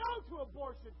 no to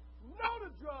abortion, no to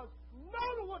drugs, no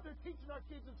to what they're teaching our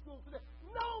kids in school today.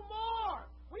 No more.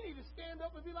 We need to stand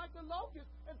up and be like the locusts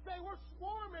and say we're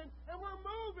swarming and we're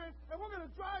moving and we're going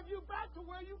to drive you back to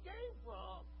where you came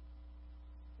from.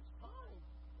 It's time.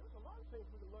 There's a lot of things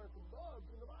we can learn from bugs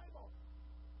in the Bible.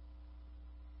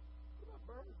 What about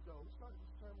birds, though? We started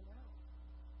this sermon out.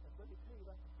 And let me tell you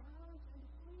about the birds and the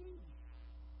fleas.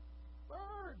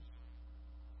 Birds.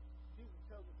 Jesus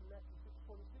tells us in Matthew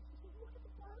 6:26, he says, look at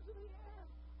the birds of the air.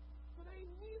 For they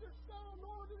neither sow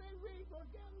nor do they reap nor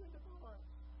gather into barns.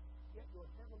 Yet your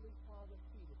heavenly Father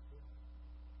feedeth them.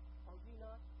 Are ye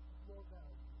not more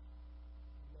valued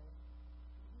than they?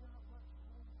 Are ye not much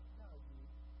more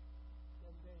valued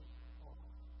than they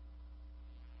are?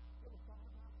 You ever thought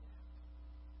about that?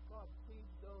 God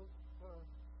feeds those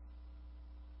birds.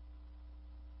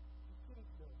 He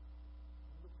feeds them.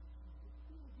 Look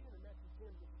again in Matthew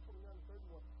 10, verses 29 and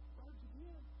 31. Birds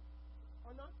again.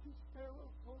 Are not two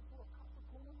sparrows sold for a copper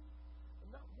coin? And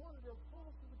not one of them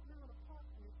falls to the ground apart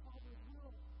from your Father's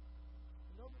will.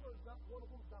 In other words, not one of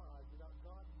them died without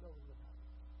God knowing about it.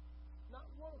 Not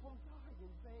one of them died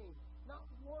in vain. Not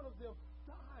one of them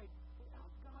died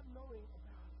without God knowing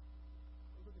about it.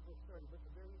 And look at verse 30. But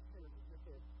the very hairs of your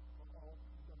head are all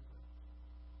numbered.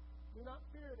 Do not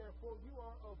fear, therefore, you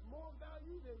are of more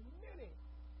value than many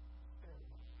sparrows.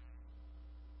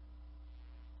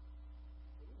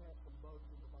 Have some bugs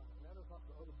in the Bible. Now, there's lots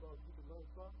of other bugs you can learn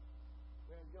from.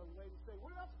 We had a young lady say,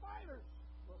 what about spiders?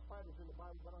 Well, spiders in the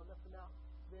Bible, but I left them out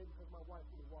today because my wife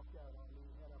would have walked out on me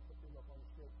and had I put them up on the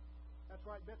script. That's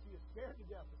right, Betsy is scared to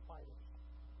death of spiders.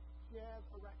 She has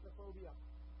arachnophobia.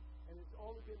 And it's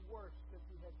only been worse since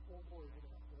we had 4 boys in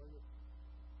the hospital.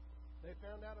 They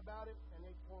found out about it, and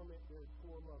they torment their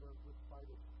poor mother with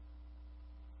spiders.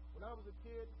 When I was a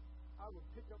kid, I would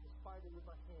pick up a spider with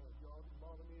my hands. Y'all didn't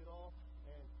bother me at all.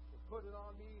 And put it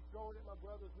on me, throw it at my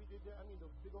brothers. We did that. I mean,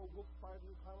 those big old wolf spiders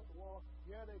who climb up the wall.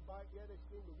 Yeah, they bite. Yeah, they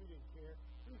sting, but we didn't care.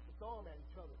 We used to throw them at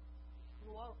each other. It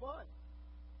was a lot of fun.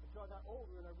 Until I got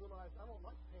older and I realized I don't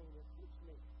like pain. It hurts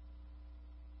me.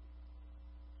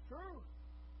 It's true.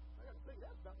 I got to think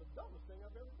that's about the dumbest thing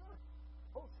I've ever done.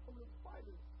 Oh, some of the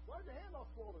spiders. Why is your hand all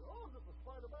swollen? Oh, it's just a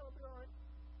spider bite. I'll be all right.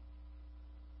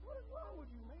 What is wrong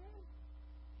with you, man?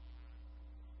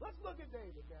 Let's look at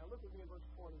David now. Look at me in verse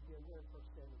 20 again. We're in 1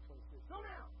 Samuel 26. So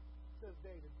now, says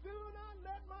David, do not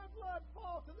let my blood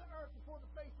fall to the earth before the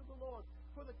face of the Lord,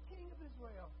 for the king of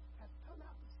Israel has come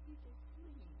out to seek a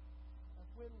flea, as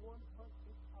when one hunts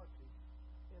a partridge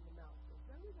in the mountains.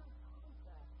 Now we got a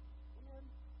contrast in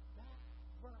that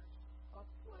verse. A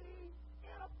flea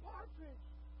and a partridge.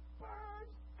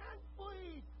 Birds and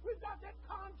fleas. We've got that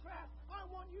contrast I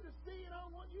want you to see and I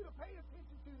want you to pay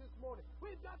attention to this morning.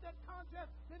 We've got that contrast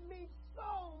that means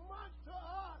so much to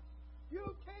us. You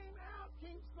came out,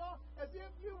 King Saul, as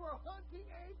if you were hunting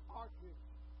a partridge.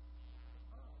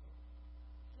 Oh,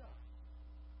 just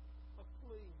a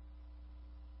flea.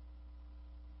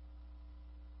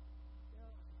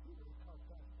 Now, if you were to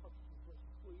contrast partridges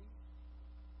versus fleas,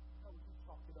 how would you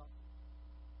chalk it up?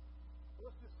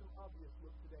 Let's just some obvious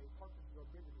look today. Partridges are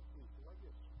bigger than fleas. So like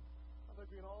this. I think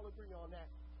we can all agree on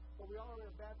that. But we are in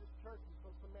a Baptist church, and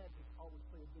so semantics always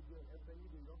play a big deal in everything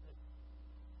you do, don't they?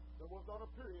 There was not a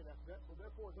period after that, so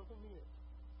therefore it doesn't mean it.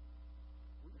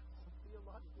 We got some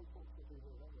theological folks that do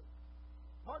here, don't we?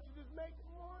 Partridges make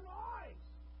more noise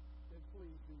than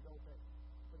fleas do, don't they?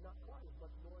 But not quite as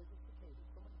much noise as cicadas.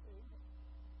 Somebody say amen.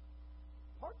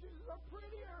 Partridges are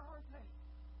prettier, aren't they?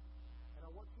 And I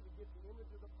want you to get the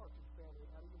image of the partridge family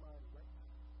out of your mind right now.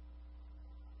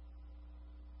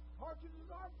 Partridges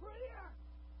are prettier.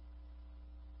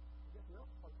 Guess what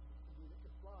else partridges can do? They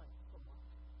can fly somewhere.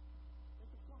 They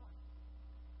can fly.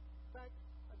 In fact,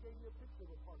 I gave you a picture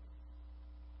of a partridge.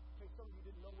 In case some of you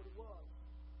didn't know what it was.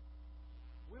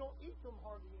 We don't eat them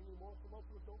hardly anymore, so most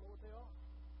of us don't know what they are.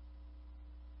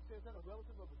 You say, is that a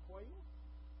relative of a quail?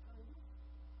 Kind of.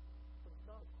 But it's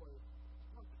not a quail. It's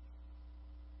a partridge.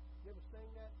 You ever sang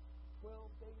that 12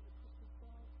 days of Christmas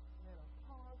song? And a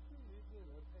partridge in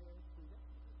a pear tree. That's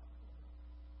what they're talking about.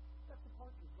 That's the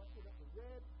partridge right there. That's a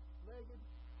red-legged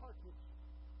partridge.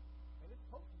 And it's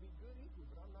supposed to be good eating,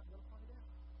 but I'm not going to find out.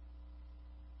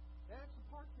 That's a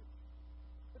partridge.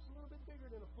 It's a little bit bigger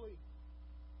than a flea.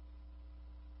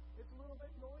 It's a little bit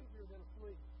noisier than a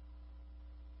flea.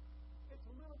 It's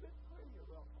a little bit prettier.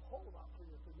 Well, a whole lot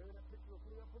prettier. So remember that picture of a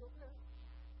flea I put up there?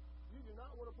 You do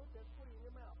not want to put that flea in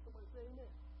your mouth. Somebody say amen.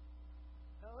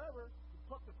 However, you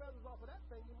pluck the feathers off of that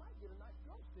thing, you might get a nice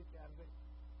drumstick out of it.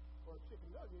 Or a chicken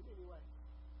nugget anyway.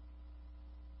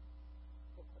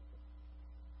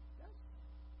 That's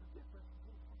the difference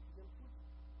them flee.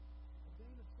 And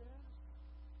David says,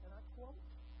 and I quote,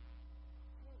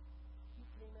 hey, he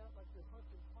came out like they're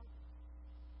hunting partridges.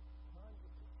 Mine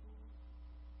was a teeny,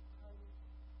 tiny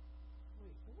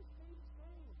flea. So what's David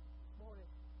saying this morning?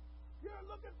 You're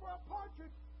looking for a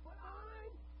partridge, but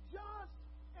I'm just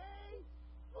a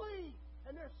flea.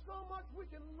 And there's so much we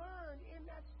can learn in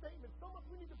that statement. So much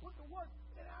we need to put to work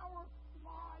in our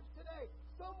lives today.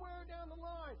 Somewhere down the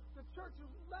line, the church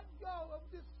has let go of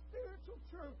this spiritual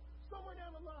truth. Somewhere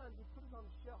down the line, we put it on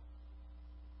the shelf.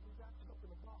 We wrapped it up in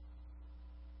a box.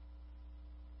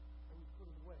 And we put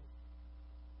it away.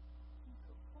 We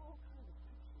took all kinds of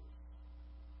pictures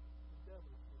of the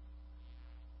devil.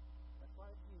 That's why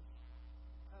he's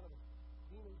kind of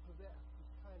demon-possessed.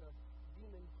 He's kind of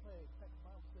demon-plagued. In fact, the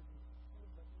Bible says he's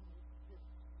killed by evil spirits.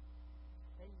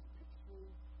 And he's picturing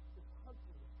this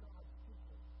hunting of God's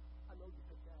people. I know you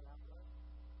picked that out, right?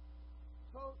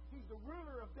 So he's the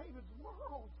ruler of David's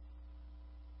world.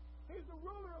 He's the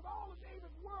ruler of all of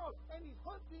David's world. And he's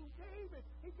hunting David.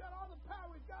 He's got all the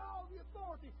power. He's got all the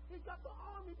authority. He's got the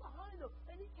army behind him.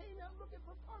 And he came out looking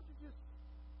for partridges.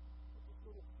 But this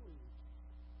little flea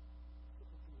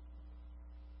took a few.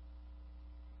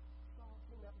 Saul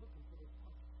came out looking for those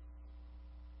partridges.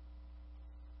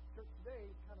 Church today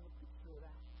is kind of a picture of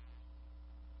that.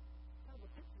 Kind of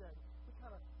a picture of that. We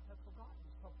kind of have forgotten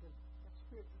something. That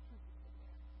spiritual truth is in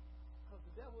there. Because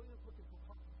the devil is looking for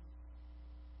partridges.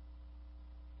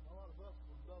 A lot of us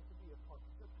would love to be a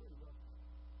partridge. They're pretty rough.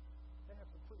 They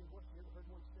have some pretty voices. You ever heard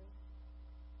one sing?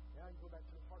 Now you go back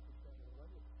to the partridge family,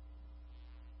 right?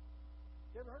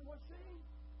 You ever heard one sing?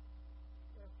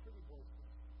 They have pretty voices.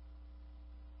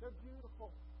 They're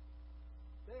beautiful.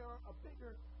 They are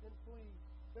bigger than fleas.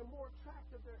 They're more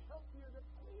attractive. They're healthier.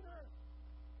 They're cleaner.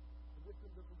 And with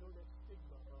them doesn't go that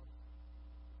stigma of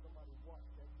somebody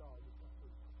watched that dog with that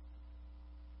flea.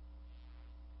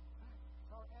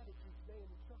 Our attitude today in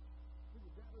the church, we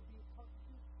would rather be a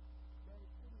partridge than a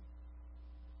flea.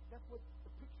 That's what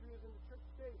the picture is in the church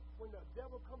today. When the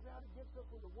devil comes out against us,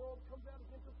 when the world comes out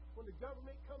against us, when the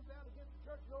government comes out against the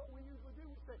church, you know what we usually do?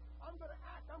 We say, I'm going to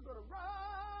act, I'm going to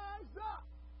rise up.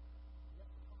 And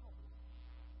that's the problem.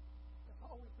 That's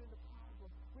always been the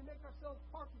problem. We make ourselves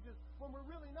partridges when we're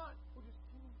really not. We're just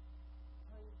teeny,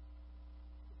 tiny.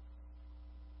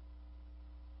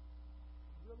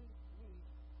 Really need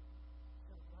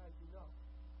rising up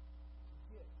to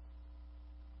get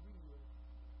real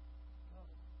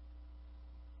God.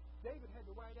 David had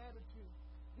the right attitude.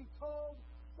 He told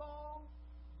Saul,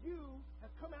 you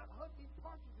have come out hunting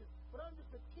partridges, but I'm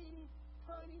just a teeny,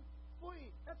 tiny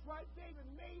flea. That's right, David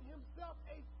made himself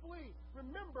a flea.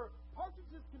 Remember,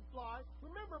 partridges can fly.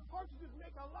 Remember, partridges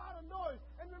make a lot of noise.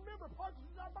 And remember,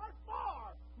 partridges are by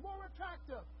far more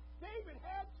attractive. David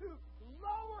had to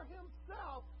lower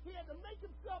himself. He had to make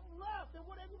himself less than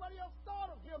what everybody else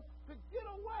thought of him to get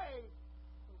away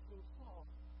from King Saul.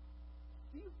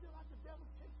 Do you feel like the devil's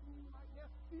chasing you right now?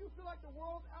 Do you feel like the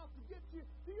world's out to get you?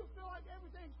 Do you feel like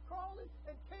everything's crawling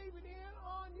and caving in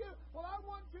on you? Well, I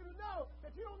want you to know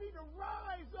that you don't need to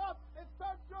rise up and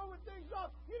start throwing things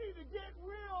up. You need to get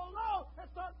real low and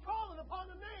start calling upon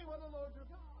the name of the Lord your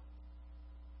God.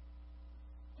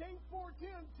 James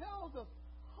 4:10 tells us,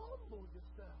 humble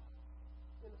yourself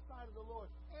in the sight of the Lord,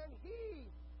 and He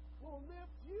will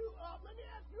lift you up. Let me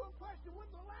ask you a question.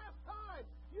 When's the last time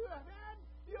you have had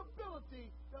the ability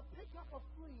to pick up a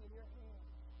flea in your hand?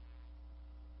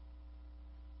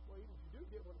 Well, even if you do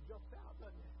get one, it jumps out,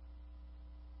 doesn't it?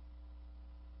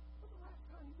 When's the last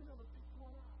time you've been able to pick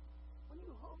one up? When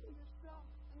you humble yourself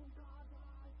in God's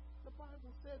eyes, the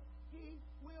Bible says He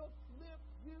will lift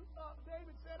you up.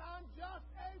 David said, I'm just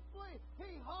a flea.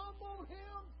 He humbled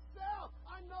himself.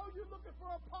 I know you're looking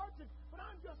for a partridge, but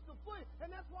I'm just a flea.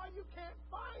 And that's why you can't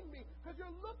find me, because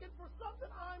you're looking for something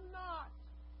I'm not.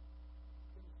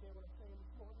 You understand what I'm saying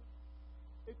this morning?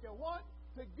 If you want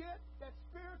to get that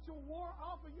spiritual war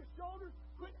off of your shoulders,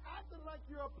 quit acting like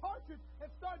you're a partridge and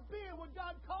start being what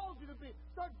God calls you to be.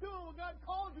 Start doing what God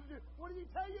calls you to do. What did He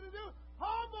tell you to do?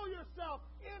 Humble yourself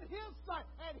in His sight,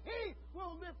 and He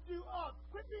will lift you up.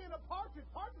 Quit being a partridge.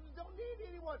 Partridges don't need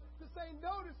anyone to say,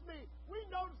 notice me. We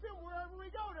notice them wherever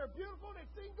we go. They're beautiful. They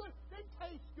sing good. They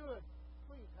taste good.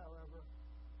 Please, however,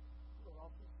 you don't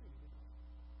often see them.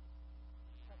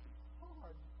 It's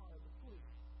hard to find a flea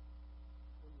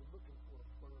when you're looking for a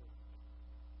bird.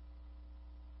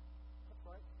 That's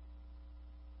right.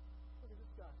 Look at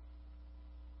this guy.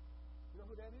 You know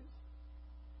who that is?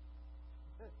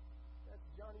 That's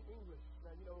Johnny English.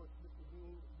 Now, you know, Mr.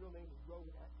 Dean, his real name is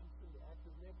Rowan Atkinson, the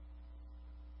actor's name.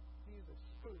 He is a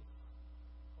sleuth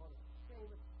on a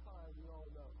famous crime we all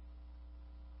know.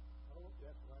 I don't want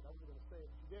that's right. I was going to say it,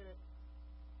 but you did it.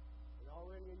 And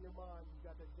already in your mind, you've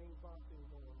got that James Bond thing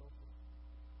going on.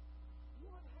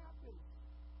 What happens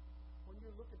when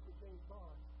you're looking for James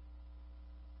Bond?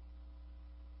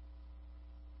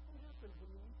 What happens when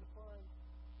you need to find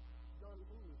Johnny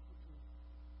English, which is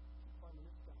finding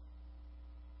this guy?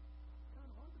 It's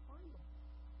kind of hard to find him.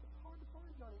 It's hard to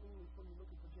find Johnny English when you're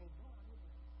looking for James Bond, isn't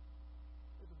it?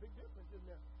 There's a big difference, isn't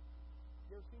there?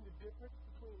 You ever seen the difference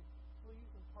between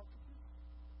fleas and partridges?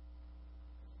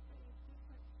 There's a big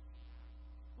difference.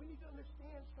 We need to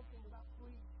understand something about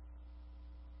fleas.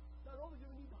 Not only do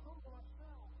we need to humble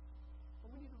ourselves,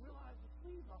 but we need to realize that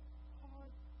fleas are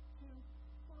hard to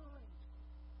find.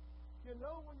 You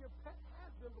know when your pet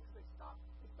has them because they start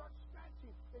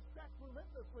scratching. They scratch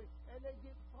relentlessly, and they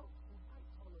get bumps and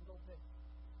bites on them, don't they?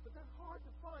 But they're hard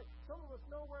to find. Some of us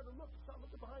know where to look. You start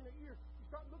looking behind their ears. You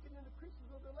start looking in the creases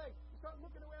of their legs. You start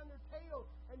looking around their tail,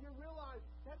 and you realize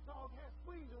that dog has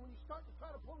fleas. And when you start to try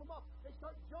to pull them off, they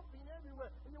start jumping everywhere.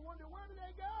 And you wonder, where do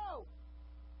they go?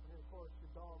 And then, of course,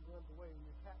 your dog runs away, and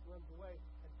your cat runs away,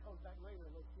 and comes back later,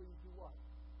 and those fleas do what?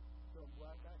 Come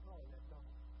right back on that dog.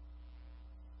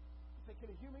 You say,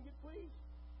 can a human get fleas?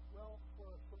 Well, for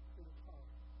a short period of time.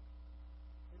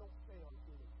 They don't stay on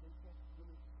humans. They can't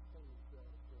really sustain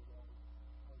themselves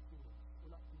on humans.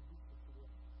 We're not conducive to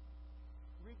them.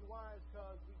 The reason why is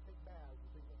because we take baths and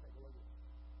things like that go over.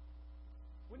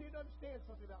 We need to understand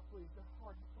something about fleas. They're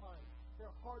hard to find.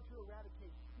 They're hard to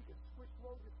eradicate. You can switch them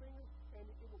over your fingers, and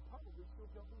it will probably still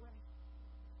jump away.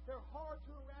 They're hard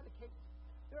to eradicate.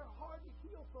 They're hard to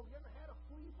heal from. You ever had a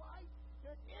flea bite?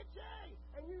 They're itchy!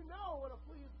 And you know when a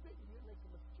flea is bitten, it makes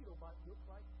a mosquito bite look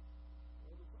like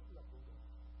there's something up in there.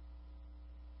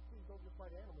 Fleas don't just bite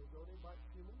animals, though. They bite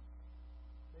humans.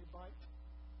 They bite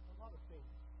a lot of things.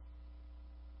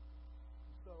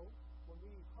 And so, when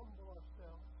we humble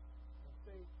ourselves and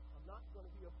say, I'm not going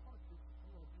to be a partridge,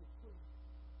 I'm going to be a flea,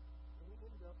 and we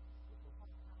end up with a lot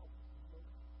of power.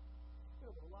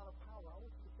 With a lot of power. I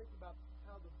want you to think about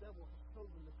how the devil has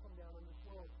chosen to come down in this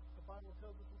world. The Bible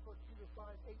tells us in 1 Peter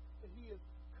 5:8 that he has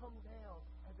come down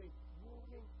as a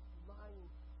roaring lion,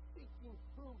 seeking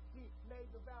whom he may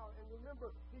devour. And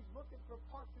remember, he's looking for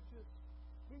partridges.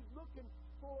 He's looking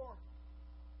for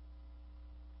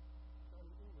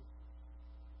Johnny English.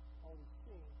 All he's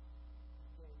seeing is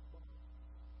James Bond.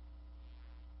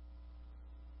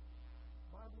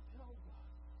 The Bible tells us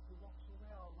he walks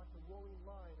around like a roaring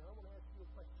lion. And I want to ask you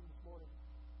a question this morning.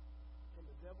 Can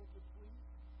the devil just flee?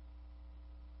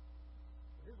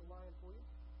 Well, here's a lion for you.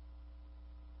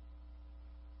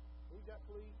 He's got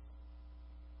fleas.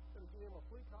 Going to give him a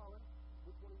flea collar.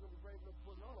 Which one are you going to be brave enough to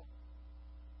put it on?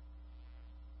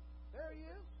 There he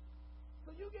is.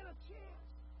 So you get a chance.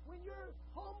 When you're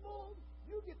humbled,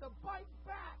 you get to bite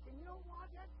back. And you know what?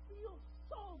 That feels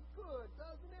so good,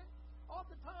 doesn't it?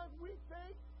 Oftentimes we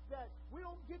think that we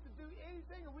don't get to do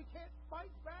anything and we can't fight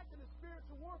back in the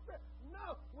spiritual warfare.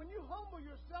 No. When you humble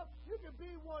yourself, you can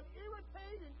be one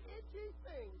irritating, itchy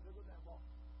thing. Look at that ball.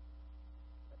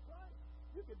 That's right.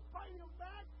 You can fight him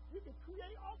back. You can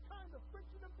create all kinds of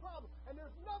friction and problems. And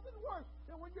there's nothing worse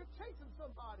than when you're chasing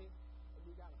somebody and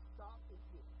you got to stop and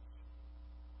itch.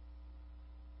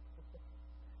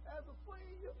 As a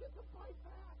flea, you get to fight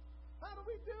back. How do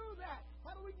we do that?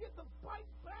 How do we get to fight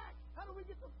back? How do we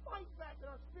get to fight back in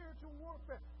our spiritual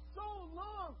warfare? So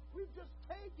long, we've just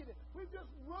taken it. We've just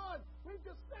run. We've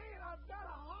just saying, I've got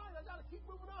to hide. I've got to keep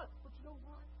moving on. But you know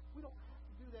what? We don't have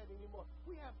to do that anymore.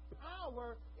 We have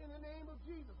power in the name of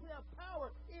Jesus. We have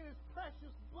power in his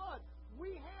precious blood.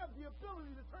 We have the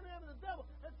ability to turn around to the devil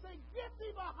and say, get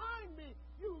thee behind me,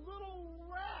 you little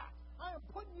rat. I am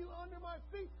putting you under my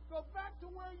feet. Go back to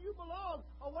where you belong.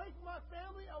 Away from my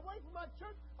family, away from my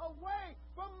church, away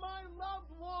from my loved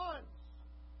ones.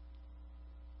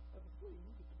 As a flea,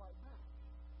 you get to fight back.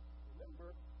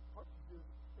 Remember, partridges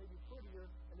may be prettier,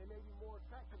 and they may be more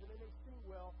attractive, and they may sting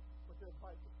well, but their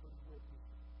bite is pretty good too.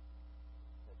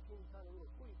 That teeny tiny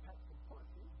little flea packs some punch,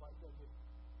 and his bite doesn't hit.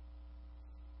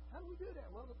 How do we do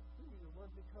that? Well, we need to learn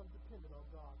to become dependent on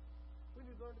God. We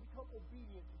need to learn to become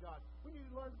obedient to God. We need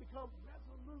to learn to become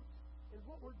resolute in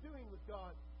what we're doing with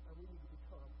God. And we need to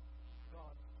become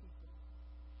God's people.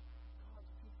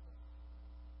 God's people.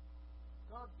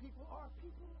 God's people are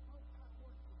people of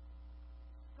priority.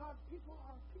 God's people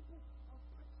are people of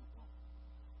principle.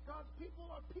 God's people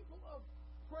are people of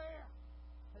prayer.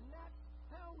 And that's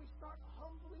how we start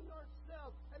humbling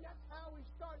ourselves. And that's how we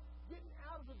start getting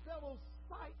out of the devil's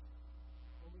sight.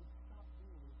 When we stop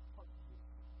being partridges.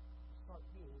 Start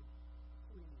being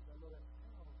fleas. I know that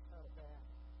sounds kind of bad.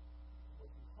 But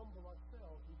we humble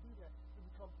ourselves. We do that. We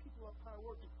become people of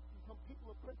priority. We become people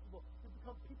of principle. We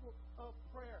become people of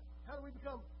prayer. How do we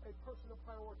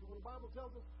priority. When the Bible tells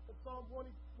us in Psalm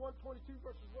 122,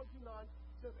 verses 1 through 9,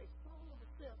 it says, a song of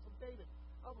ascent from David.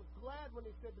 I was glad when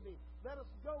they said to me, let us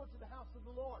go into the house of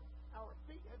the Lord. Our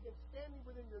feet have been standing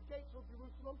within your gates, O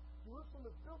Jerusalem. Jerusalem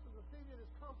is built as a city that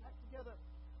is compact together,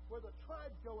 where the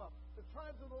tribes go up, the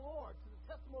tribes of the Lord, to the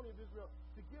testimony of Israel,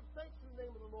 to give thanks to the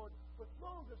name of the Lord. For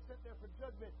thrones are set there for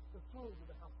judgment, the thrones of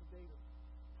the house of David.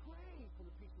 Pray for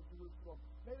the peace of Jerusalem.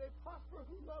 May they prosper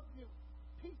who love you.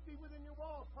 Peace be within your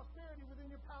walls, prosperity within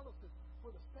your palaces. For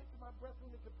the sake of my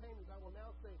brethren and companions, I will now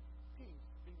say, peace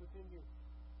be within you.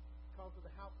 Because of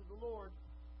the house of the Lord,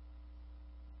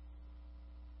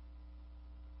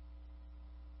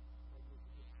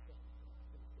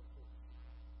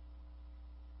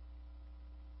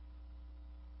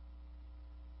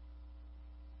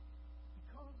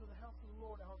 because of the house of the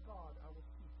Lord our God, I will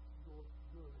seek your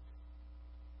good.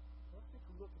 Let's take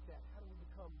a look at that. How do we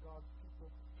become God's people,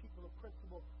 people of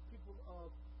principle, people of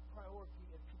priority,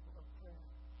 and people of prayer?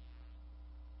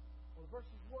 Well,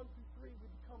 verses 1 through 3, we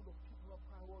become the people of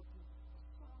priority. A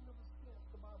song of ascent,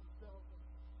 the Bible tells us.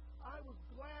 I was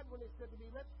glad when they said to me,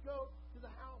 let's go to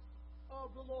the house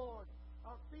of the Lord.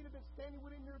 Our feet have been standing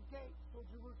within your gates, O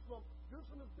Jerusalem.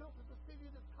 Jerusalem is built as a city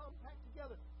that's compact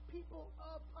together. People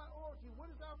of priority.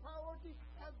 What is our priority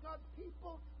as God's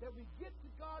people? That we get to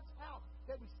God's house.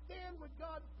 That we stand with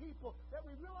God's people. That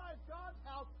we realize God's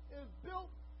house is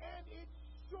built and it's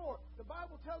sure. The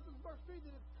Bible tells us in verse 3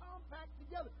 that it's compact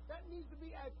together. That needs to be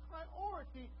a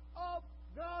priority of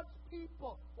God's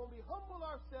people. When we humble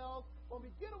ourselves, when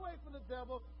we get away from the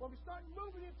devil, when we start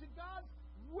moving into God's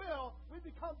will, we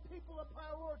become people of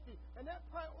priority. And that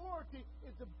priority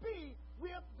is to be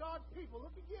with God's people.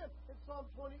 Look again in Psalm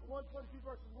 122,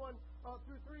 verses 1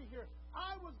 through 3 here.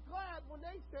 I was glad when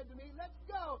they said to me, let's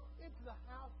go into the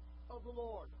house of the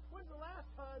Lord. When's the last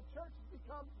time church has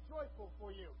become joyful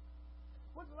for you?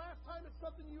 When's the last time it's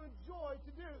something you enjoy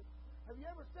to do? Have you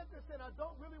ever sat there and said, I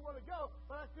don't really want to go,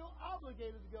 but I feel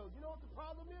obligated to go? You know what the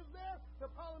problem is there? The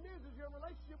problem is your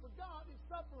relationship with God is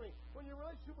suffering. When your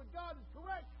relationship with God is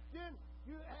correct, then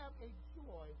you have a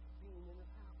joy being in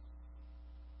His house.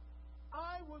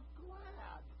 I was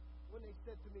glad when they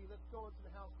said to me, let's go into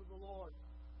the house of the Lord.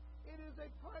 It is a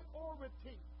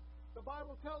priority. The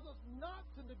Bible tells us not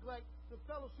to neglect the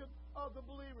fellowship of the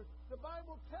believers. The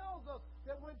Bible tells us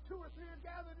that when 2 or 3 are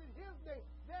gathered in His name,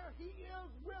 there He is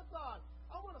with us.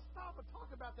 I want to stop and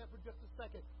talk about that for just a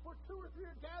second. Where 2 or 3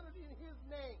 are gathered in His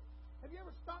name. Have you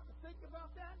ever stopped to think about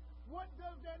that? What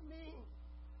does that mean?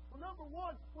 Well, number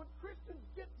one, when Christians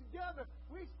get together,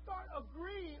 we start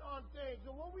agreeing on things.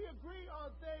 And when we agree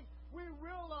on things, we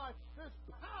realize there's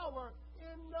power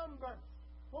in numbers.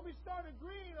 When we start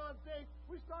agreeing on things,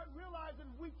 we start realizing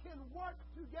we can work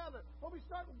together. When we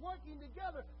start working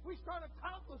together, we start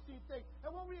accomplishing things.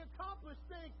 And when we accomplish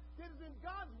things that is in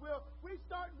God's will, we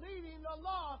start leading the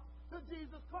lost to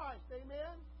Jesus Christ.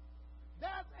 Amen?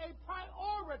 That's a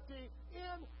priority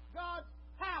in God's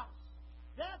house.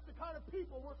 That's the kind of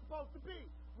people we're supposed to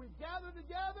be. We gather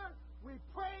together, we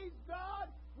praise God,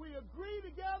 we agree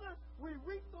together, we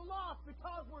reach the lost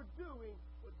because we're doing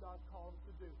what God called us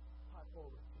to do.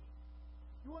 Priority.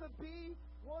 You want to be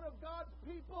one of God's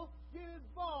people? Get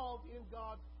involved in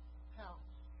God's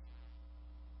house.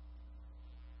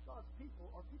 God's people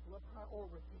are people of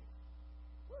priority.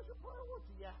 Where's your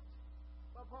priority at?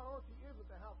 My priority isn't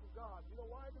the house of God. You know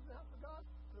why it isn't the house of God?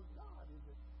 Because God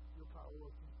isn't your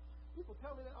priority. People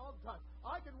tell me that all the time.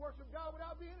 I can worship God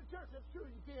without being in church. That's true,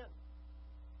 you can.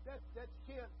 That's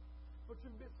can. But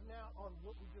you're missing out on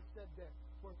what we just said there.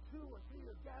 Where 2 or 3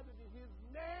 are gathered in His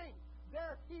name,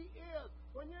 there He is.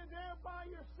 When you're there by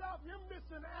yourself, you're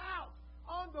missing out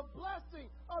on the blessing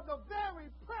of the very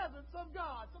presence of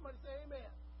God. Somebody say amen.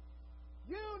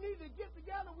 You need to get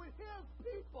together with His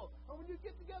people. And when you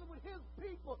get together with His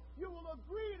people, you will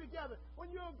agree together.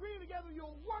 When you agree together,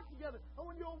 you'll work together. And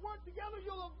when you'll work together,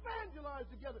 you'll evangelize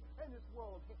together. And this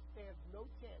world stands no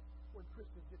chance when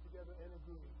Christians get together and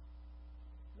agree.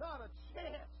 Not a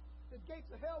chance. The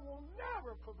gates of hell will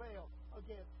never prevail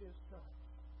against His church.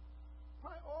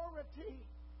 Priority.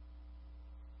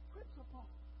 Principle.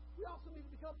 We also need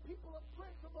to become people of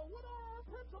principle. What are our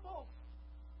principles?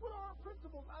 What are our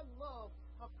principles? I love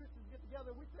how Christians get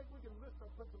together. We think we can list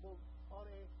our principles on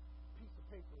a piece of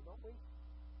paper, don't we?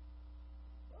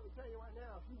 Let me tell you right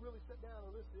now, if you really sit down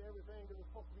and list everything that we're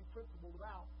supposed to be principled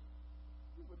about,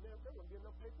 there wouldn't be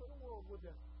enough paper in the world, would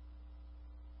there?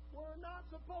 We're not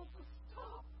supposed to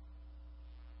stop.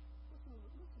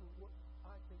 Listen to what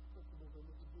I think principles are.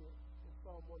 Listen to it in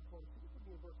Psalm 122. This will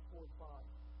be in verse 4 and 5.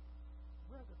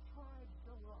 Where the tribes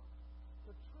go up,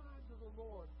 the tribes of the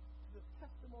Lord, to the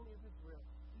testimony of Israel,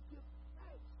 to give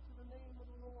thanks to the name of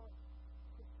the Lord.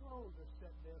 The thrones are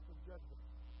set there for judgment.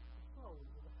 The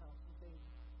thrones of the house of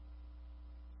David.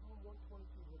 Psalm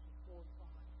 122, verses 4 and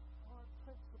 5. Our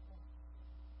principles.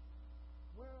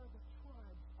 Where the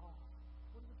tribes are.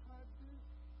 What do the tribes do?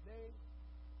 They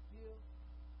give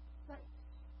thanks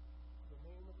to the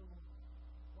name of the Lord.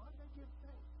 Why do they give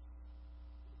thanks?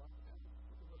 It's about the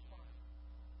particular tribe.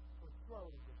 For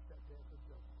thrones are set there for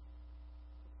judgment.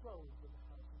 The thrones of the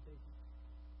house of David.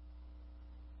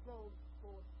 Thrones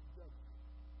for judgment.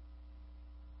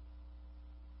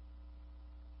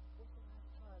 What's the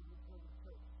last time you came to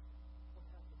church? What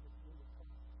happened at the end of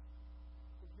time?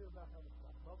 We hear about how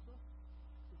God loves us.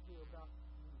 We hear about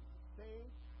being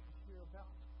saved. We hear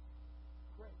about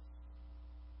grace.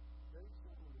 Very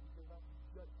suddenly, we hear about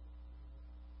judgment.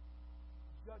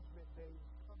 Judgment day is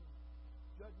coming.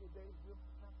 Judgment day will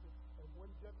happen. And when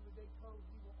judgment day comes,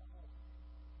 we will all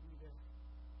be there.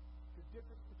 The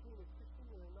difference between a Christian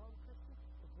and a non-Christian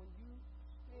is when you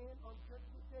stand on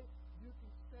judgment day, you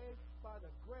can say, by the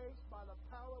grace, by the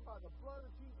power, by the blood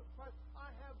of Jesus Christ, I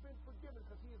have been forgiven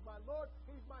because He is my Lord,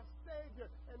 He's my Savior,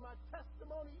 and my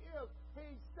testimony is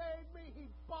He saved me, He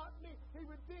bought me, He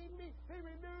redeemed me, He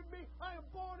renewed me. I am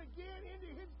born again into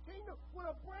His kingdom with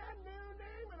a brand new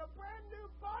name and a brand new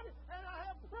body, and I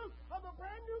have proof of the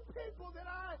brand new people that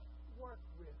I work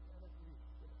with and agree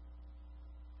with.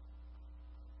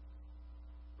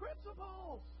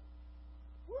 Principles.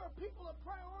 We are people of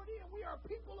priority and we are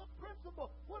people of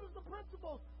principle. What is the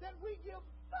principle? That we give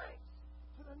thanks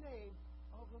to the name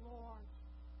of the Lord.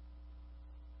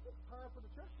 It's time for the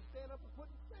church to stand up and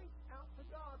put thanks out to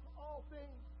God for all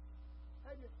things.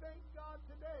 Have you thanked God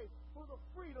today for the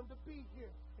freedom to be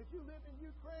here? If you live in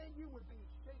Ukraine, you would be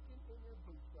shaking in your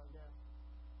boots right now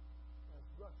as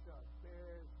Russia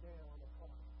bears down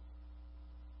upon us.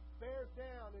 Bears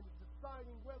down and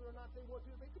deciding whether or not they want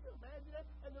to. Can you imagine that?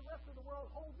 And the rest of the world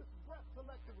holds its breath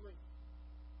collectively.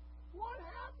 What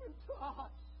happened to us?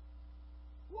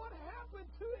 What happened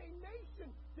to a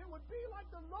nation that would be like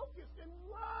the locusts and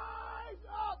rise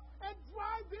up and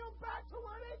drive them back to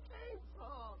where they came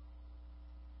from?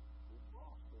 We've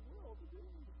lost the will to do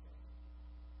anything.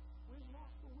 We've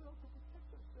lost the will to protect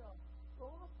ourselves.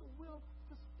 We've lost the will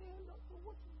to stand up for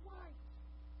what's right.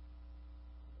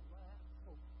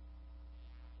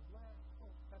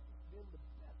 That's been the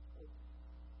best hope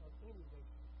of any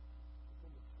nation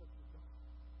in the church of God.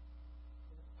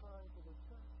 And it's time for the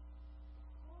church to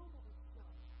humble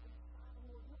itself inside the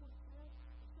Lord. You know what it says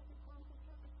in 2 Chronicles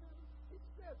chapter 7? It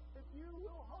says, if you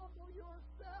will humble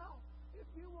yourself, if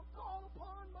you will call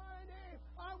upon my name,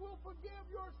 I will forgive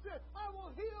your sin. I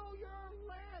will heal your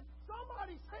land.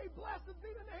 Somebody say, blessed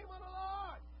be the name of the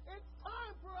Lord. It's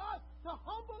time for us to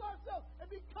humble ourselves and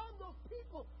become those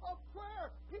people of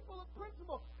prayer, people of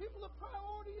principle, people of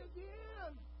priority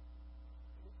again.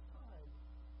 And it's time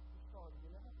to start it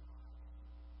in our lives.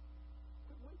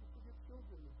 Quit waiting for your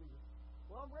children to do it.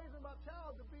 Well, I'm raising my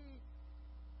child to be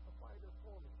a fighter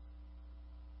for me.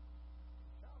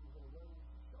 The child is going to learn what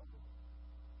you show them.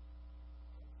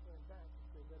 And stand back and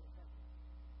say, let it happen.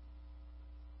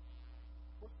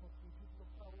 We're supposed to be people of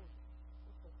priority.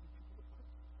 We're supposed to be people of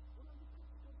principle. What are your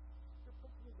principles? Your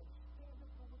principles are to stand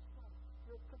up for what's right.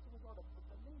 Your principles are to put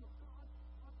the name of God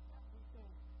on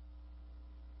everything.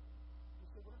 You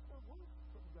say, well, that's not worth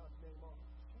putting God's name on.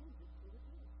 Change it to it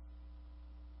is.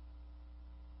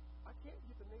 I can't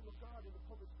get the name of God in the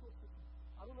public school system.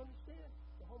 I don't understand.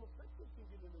 The homosexuals can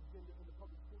get an agenda in the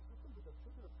public school system, but the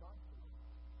children of God can.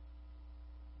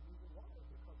 The reason why is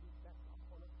because we backed off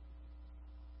on it.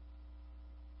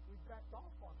 We backed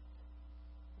off on it.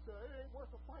 He said, it ain't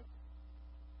worth a fight.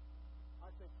 I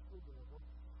think children are worth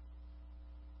a fight.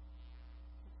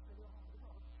 They're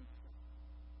our future.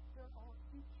 They're our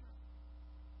future.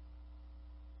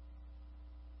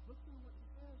 Listen to what he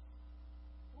says.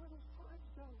 What are those tribes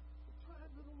done? The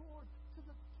tribes of the Lord to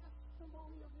the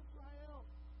testimony of Israel.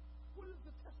 What is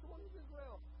the testimony of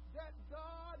Israel? That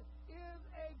God is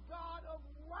a God of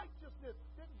righteousness.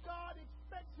 That God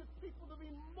expects His people to be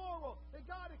moral. That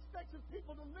God expects His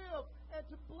people to live and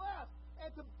to bless and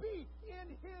to be in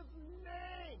His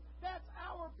name. That's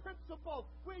our principle.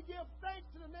 We give thanks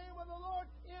to the name of the Lord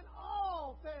in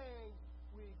all things.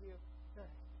 We give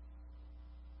thanks.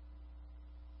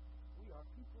 We are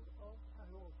people of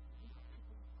priority. We are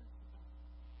people of principle.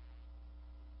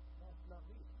 That's not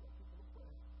me. We are people of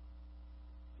prayer.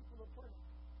 People of prayer.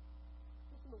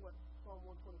 Listen to what Psalm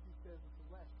 122 says in the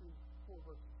last four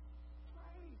verses.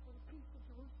 Pray for the peace of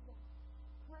Jerusalem.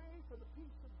 Pray for the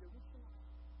peace of Jerusalem.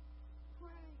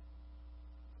 Pray.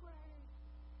 Pray.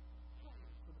 Pray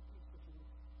for the peace of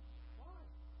Jerusalem. Why?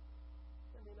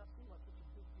 That may not seem like such a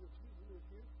big deal to you. You live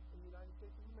here in the United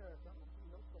States of America. I want you to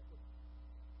know something.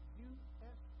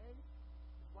 USA is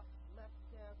right smack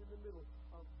dab in the middle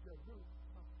of Jerusalem.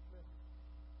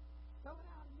 Spell it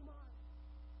out in your mind.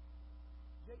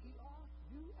 Jerusa.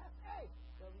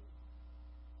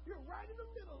 You're right in the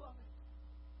middle of it.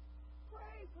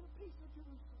 Pray for the peace of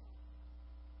Jerusalem.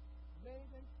 May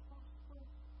they prosper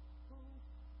who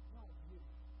love you.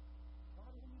 Why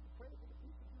do we need to pray for the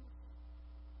peace of Jerusalem?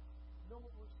 You know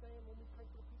what we're saying when we pray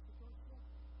for the peace of Jerusalem?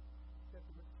 That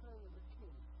the return of the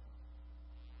King is coming.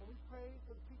 When we pray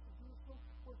for the peace of Jerusalem,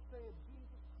 we're saying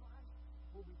Jesus Christ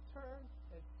will return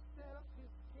and set up his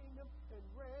kingdom and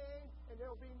reign, and there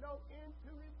will be no end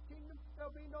to his kingdom. There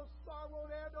will be no sorrow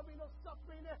there. There will be no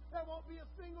suffering there. There won't be a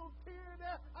single tear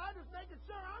there. I'm just making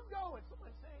sure I'm going.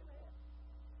 Somebody say amen.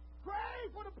 Pray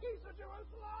for the peace of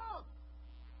Jerusalem.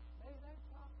 May they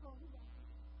prosper.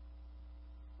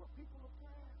 We're people of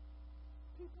prayer.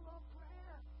 People of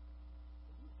prayer.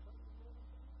 Are you a praying man and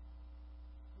woman?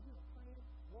 Are you a praying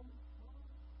woman?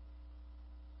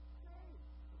 Pray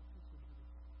for the peace of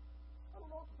Jerusalem. I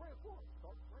don't know what to pray for.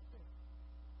 Start right there.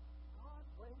 God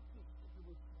bring peace to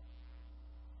Jerusalem.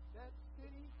 That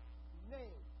city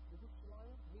name,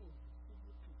 Jerusalem, means the city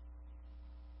of peace.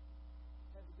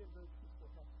 Hasn't been very peaceful,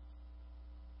 has it?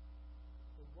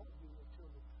 It won't be until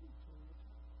the true King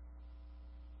returns.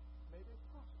 May they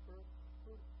prosper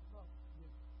who love you.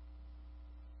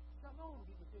 Shalom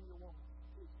be within your walls.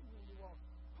 Peace be within your walls.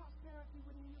 Prosperity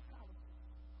within your palaces.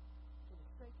 For the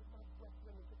sake of my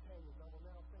brethren and companions, I will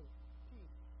now say,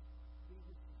 peace be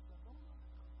with you. Shalom.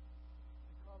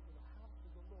 Because of the house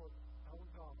of the Lord, our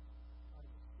God, I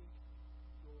will seek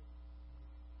your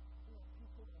name. We are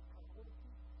people of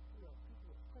priority. We are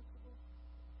people of principle.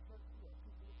 Church, we are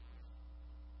people of prayer.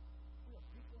 We are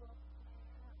people of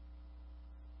prayer.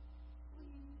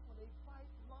 Fleas when they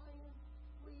bite lions.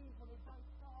 Fleas when they bite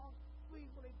dogs.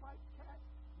 Fleas when they bite cats.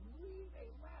 Leave a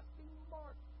lasting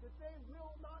mark that they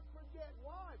will not forget.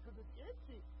 Why? Because it's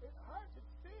itchy. It hurts. It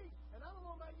stings. And I don't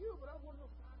know about you, but I'm one of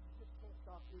those guys who just can't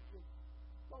stop itching.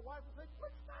 My wife will say,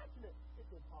 quit scratching it. It's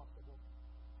impossible.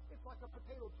 It's like a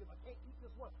potato chip. I can't eat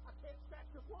this one. I can't scratch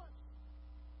this one.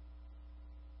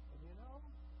 And you know,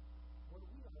 when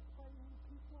we are praying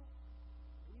people,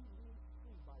 we leave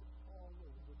flea bites all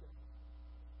over the day.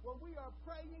 When we are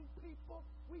praying people,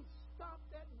 we stop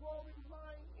that roaring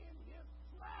lion in his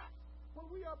tracks.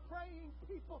 When we are praying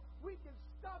people, we can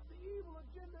stop the evil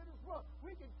agenda in this world.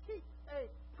 We can keep a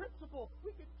principle.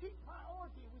 We can keep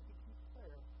priority. We can keep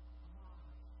prayer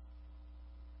alive.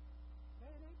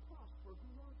 May they prosper who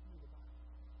love you about it.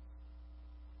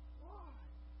 Why?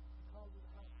 Because of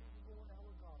the house of the Lord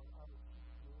our God, I will keep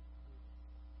your word.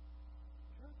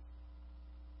 Church,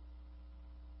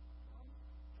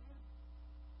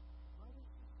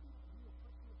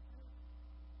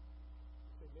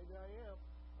 maybe I am.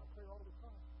 I pray all the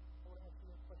time. I want to ask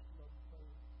you that question. Are you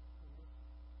praying for me?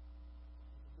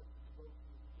 Is it just a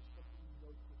devotion? Is it just something you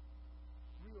know to?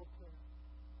 Real prayer.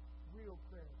 Real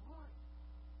prayer. Why?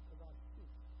 Because I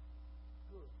seek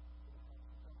good for the house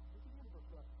of God. Look at the verse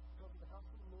 9. Come to the house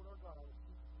of the Lord our God. I will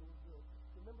seek your good.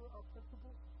 Remember our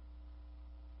principle?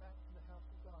 Back to the house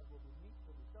of God where we meet,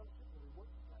 where we fellowship, where we work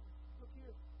together. Look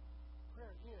here.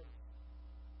 Prayer ends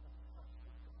at the house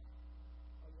of God.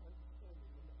 Are you understanding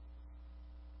the message?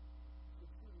 If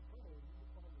truly praying, you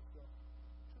will find yourself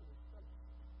truly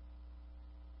fellowship.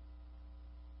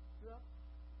 Throughout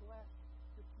the last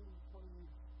 15, 20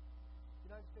 years,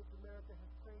 the United States of America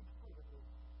has prayed fervently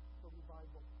for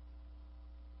revival.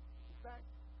 In fact,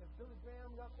 as Billy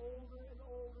Graham got older and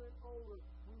older and older,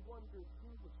 we wondered who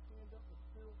would stand up and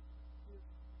fill his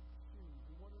shoes.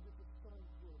 We wondered if his sons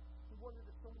would. We wondered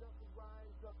if someone else would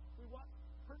rise up. We watched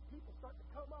people start to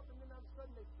come up, and then all of a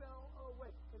sudden they fell away.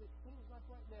 And it seems like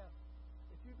right now,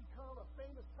 if you become a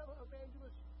famous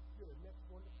televangelist, you're the next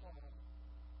one to fall.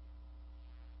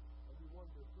 And we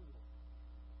wonder who will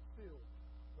fill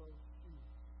those shoes.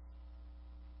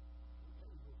 We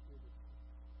can't even do this.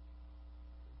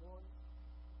 The one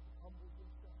who humbles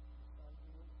himself beside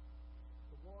the Lord.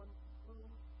 The one who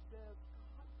says,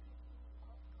 God pick me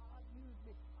up, God use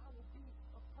me. I will be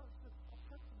a person of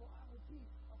principle. I will be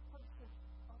a person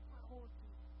of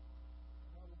priority.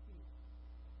 And I will be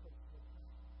a person of prayer.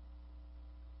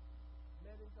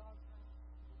 Met in God's house,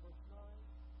 in verse 9,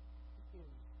 the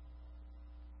king.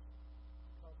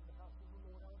 Because of the house of the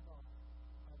Lord our God,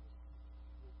 I will seek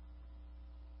your good.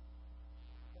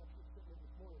 That's just sitting there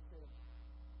this morning saying,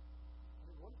 I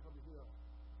didn't want to come to hear a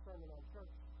sermon on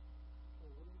church.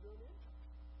 Well, what are you doing in church?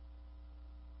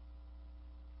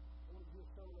 I want to hear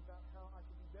a sermon about how I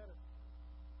can be better.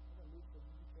 I got news for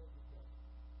you. You can't be better.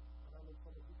 And I know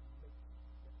someone who can make you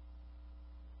better.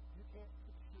 You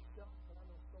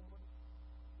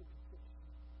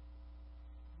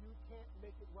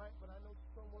right, but I know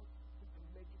someone who can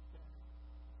make it better.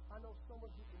 I know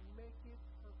someone who can make it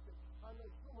perfect. I know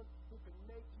someone who can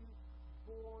make you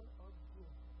born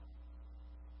again.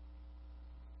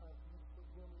 It's time for you to put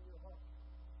him in your heart.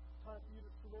 It's time for you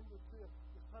to surrender to him.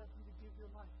 It's time for you to give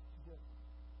your life to him.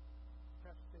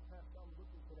 Pastor say, Pastor, I'm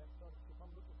looking for that fellowship.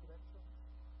 I'm looking for that church.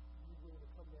 You willing to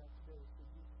come down today and say,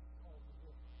 Jesus, call me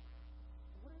in.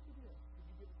 And whatever it is, could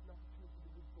you give us an opportunity to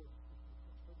do for us?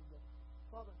 Let's pray together.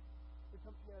 Father, we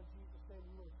come to you now in Jesus' name.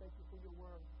 We want to thank you for your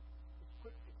word. It's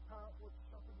quick, it's powerful, it's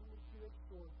sharper than any two-edged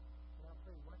sword. And I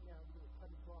pray right now you're going to cut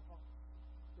into our hearts.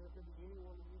 There could be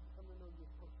anyone that needs to come to know you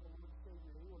as personal Lord and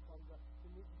Savior. Anyone, Father God,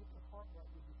 that needs to get their heart right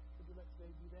with you. Could you let today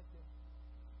be that day?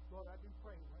 Lord, I do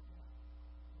pray right now.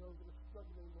 Those that are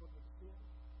struggling, Lord, with sin,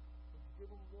 and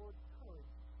give them, Lord, courage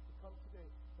to come today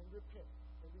and repent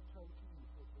and return to you.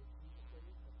 For Jesus' name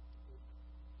we pray. Would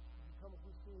you come as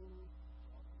we sing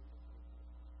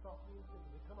softly and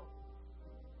tenderly? Come on.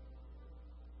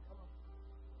 Come on.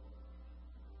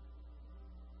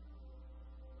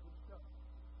 Good stuff.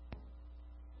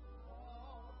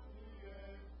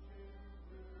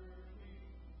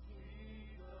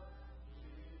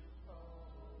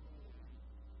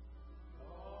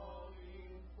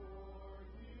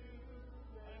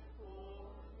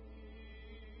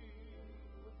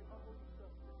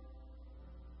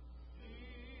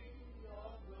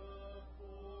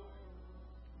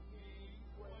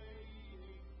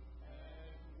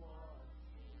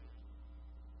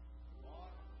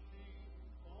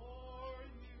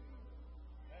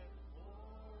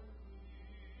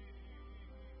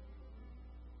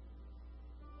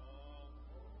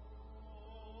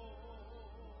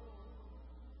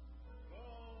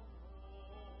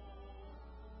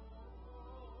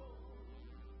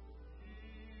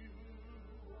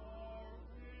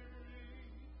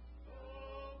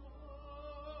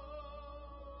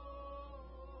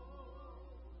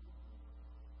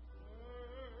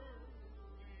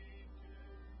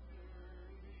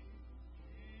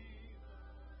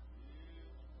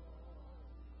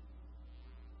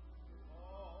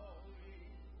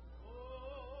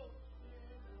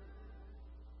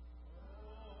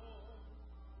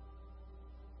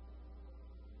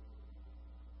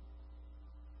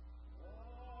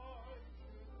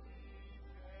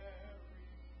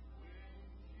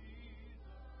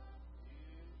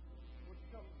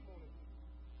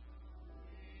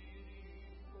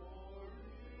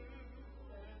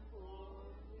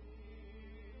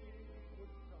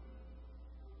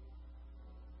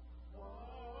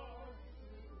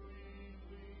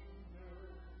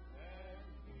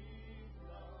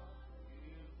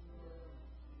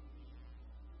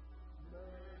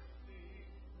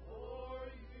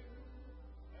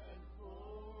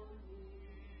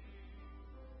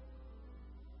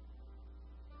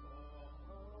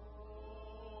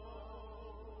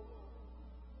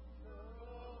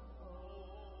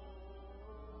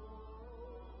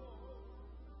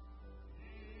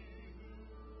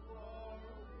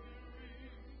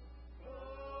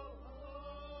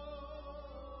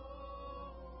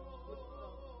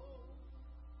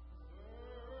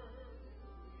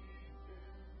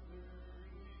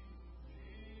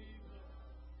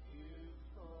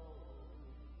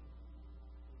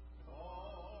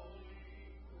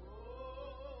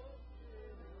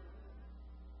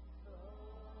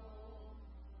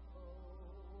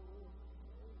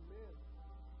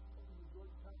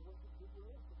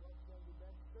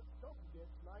 Don't forget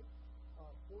tonight,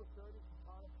 4:30 for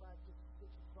power practice,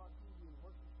 6 o'clock evening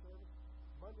worship service.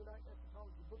 Monday night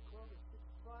eschatology book club at 6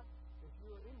 o'clock. If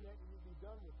you're in that, you'll be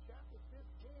done with chapter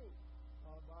 15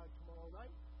 by tomorrow night.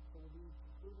 So we'll be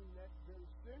concluding that very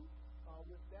soon.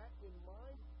 With that in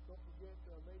mind, don't forget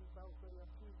ladies' Bible study on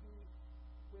Tuesday,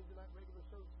 Wednesday night regular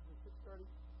services at 6:30,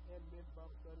 and men's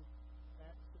Bible study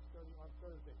at 6:30 on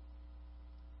Thursday.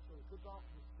 So we kick off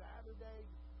this Saturday.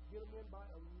 Get them in by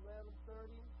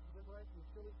 11:30. Is that right? You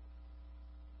finish?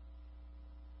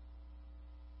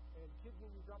 And kids need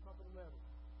to be dropped off at 11.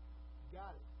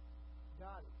 Got it.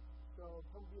 Got it. So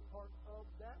come be a part of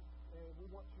that. And we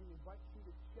want to invite you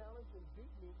to challenge and beat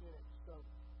me in it. So,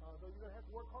 though you're going to have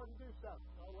to work hard to do so.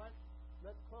 All right?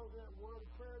 Let's close that word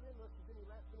of prayer then. Let's continue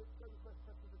last minute study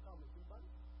questions or comments. Anybody?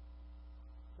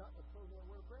 Let's close that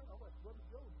word of prayer. All right. Brother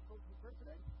Joe, would you close the prayer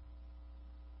today?